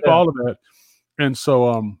can skip all of that. And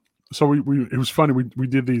so we it was funny. We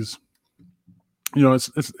did these,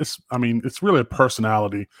 it's really a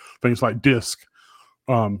personality thing. It's like DISC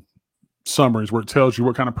summaries, where it tells you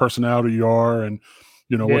what kind of personality you are, and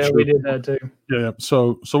we did that too. Yeah.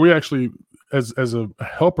 So we actually, as a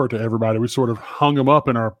helper to everybody, we sort of hung them up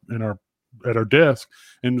at our desk,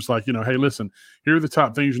 and just like, hey, listen, here are the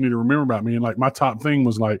top things you need to remember about me. And like, my top thing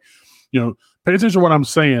was like, pay attention to what I'm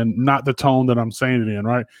saying, not the tone that I'm saying it in,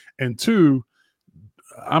 right? And two,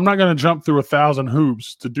 I'm not going to jump through 1,000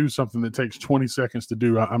 hoops to do something that takes 20 seconds to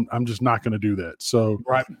do. I'm just not going to do that. So,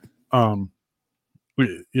 right. I'm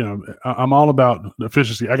all about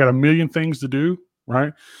efficiency. I got a million things to do,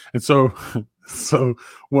 right? And so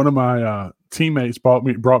one of my teammates brought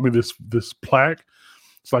me this plaque.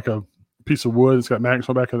 It's like a piece of wood. It's got magnets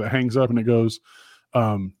on the back of it that hangs up, and it goes,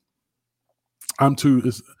 I'm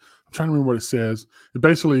trying to remember what it says. It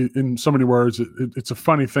basically, in so many words, it's a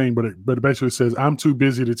funny thing, but it basically says, I'm too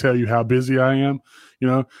busy to tell you how busy I am,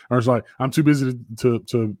 or it's like, I'm too busy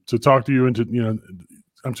to talk to you, and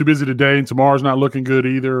I'm too busy today, and tomorrow's not looking good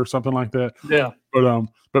either, or something like that. Yeah.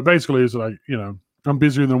 But basically it's like, I'm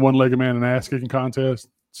busier than one-legged man in an ass-kicking contest.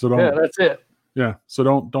 So that's it. Yeah. So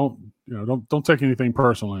don't take anything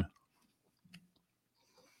personally.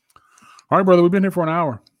 All right, brother, we've been here for an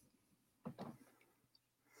hour.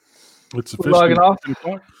 It's logging off.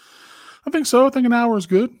 I think so. I think an hour is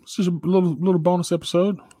good. It's just a little bonus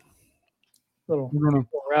episode. Little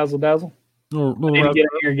razzle dazzle. Little I need to get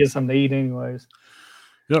in here and get something to eat, anyways.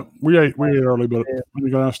 Yep, we ate early, but we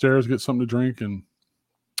go downstairs, get something to drink, and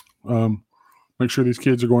Make sure these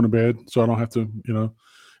kids are going to bed, so I don't have to,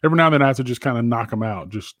 every now and then I have to just kind of knock them out,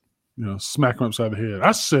 just smack them upside the head.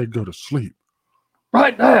 I said, go to sleep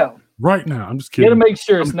right now. Right now. I'm just You kidding. got to make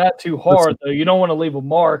sure it's not too hard, though. You don't want to leave a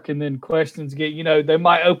mark, and then questions get, they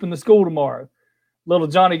might open the school tomorrow. Little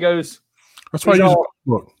Johnny goes. That's why you use a phone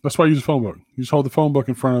book. That's why you use a phone book. You just hold the phone book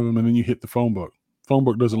in front of him, and then you hit the phone book. Phone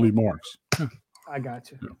book doesn't leave marks. I got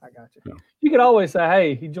you. Yeah. Yeah. You could always say,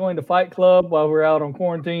 hey, he joined a fight club while we're out on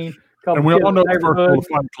quarantine. And we all know the first rule of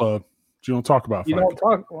Fight Club. You don't talk about You Fight don't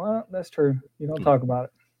Club. talk. Well, that's true. You don't talk about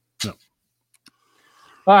it. No.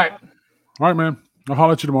 All right. All right, man. I'll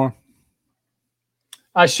holler at you tomorrow.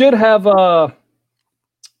 I should have my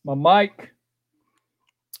mic,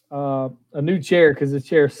 a new chair because the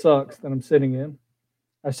chair sucks that I'm sitting in.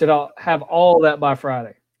 I should have all that by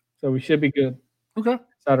Friday. So we should be good. Okay.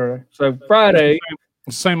 Saturday. So Friday.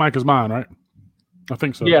 It's the same mic as mine, right? I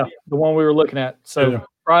think so. Yeah, the one we were looking at. So Yeah.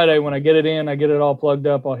 Friday, when I get it in, I get it all plugged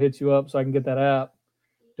up. I'll hit you up so I can get that app,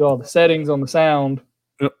 do all the settings on the sound.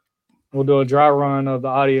 Yep. We'll do a dry run of the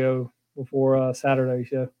audio before Saturday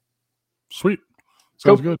show. Sweet.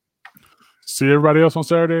 Sounds good. See everybody else on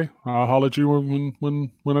Saturday. I'll holler at you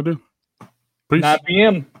when I do. Peace. 9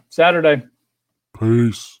 p.m. Saturday.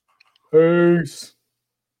 Peace. Peace.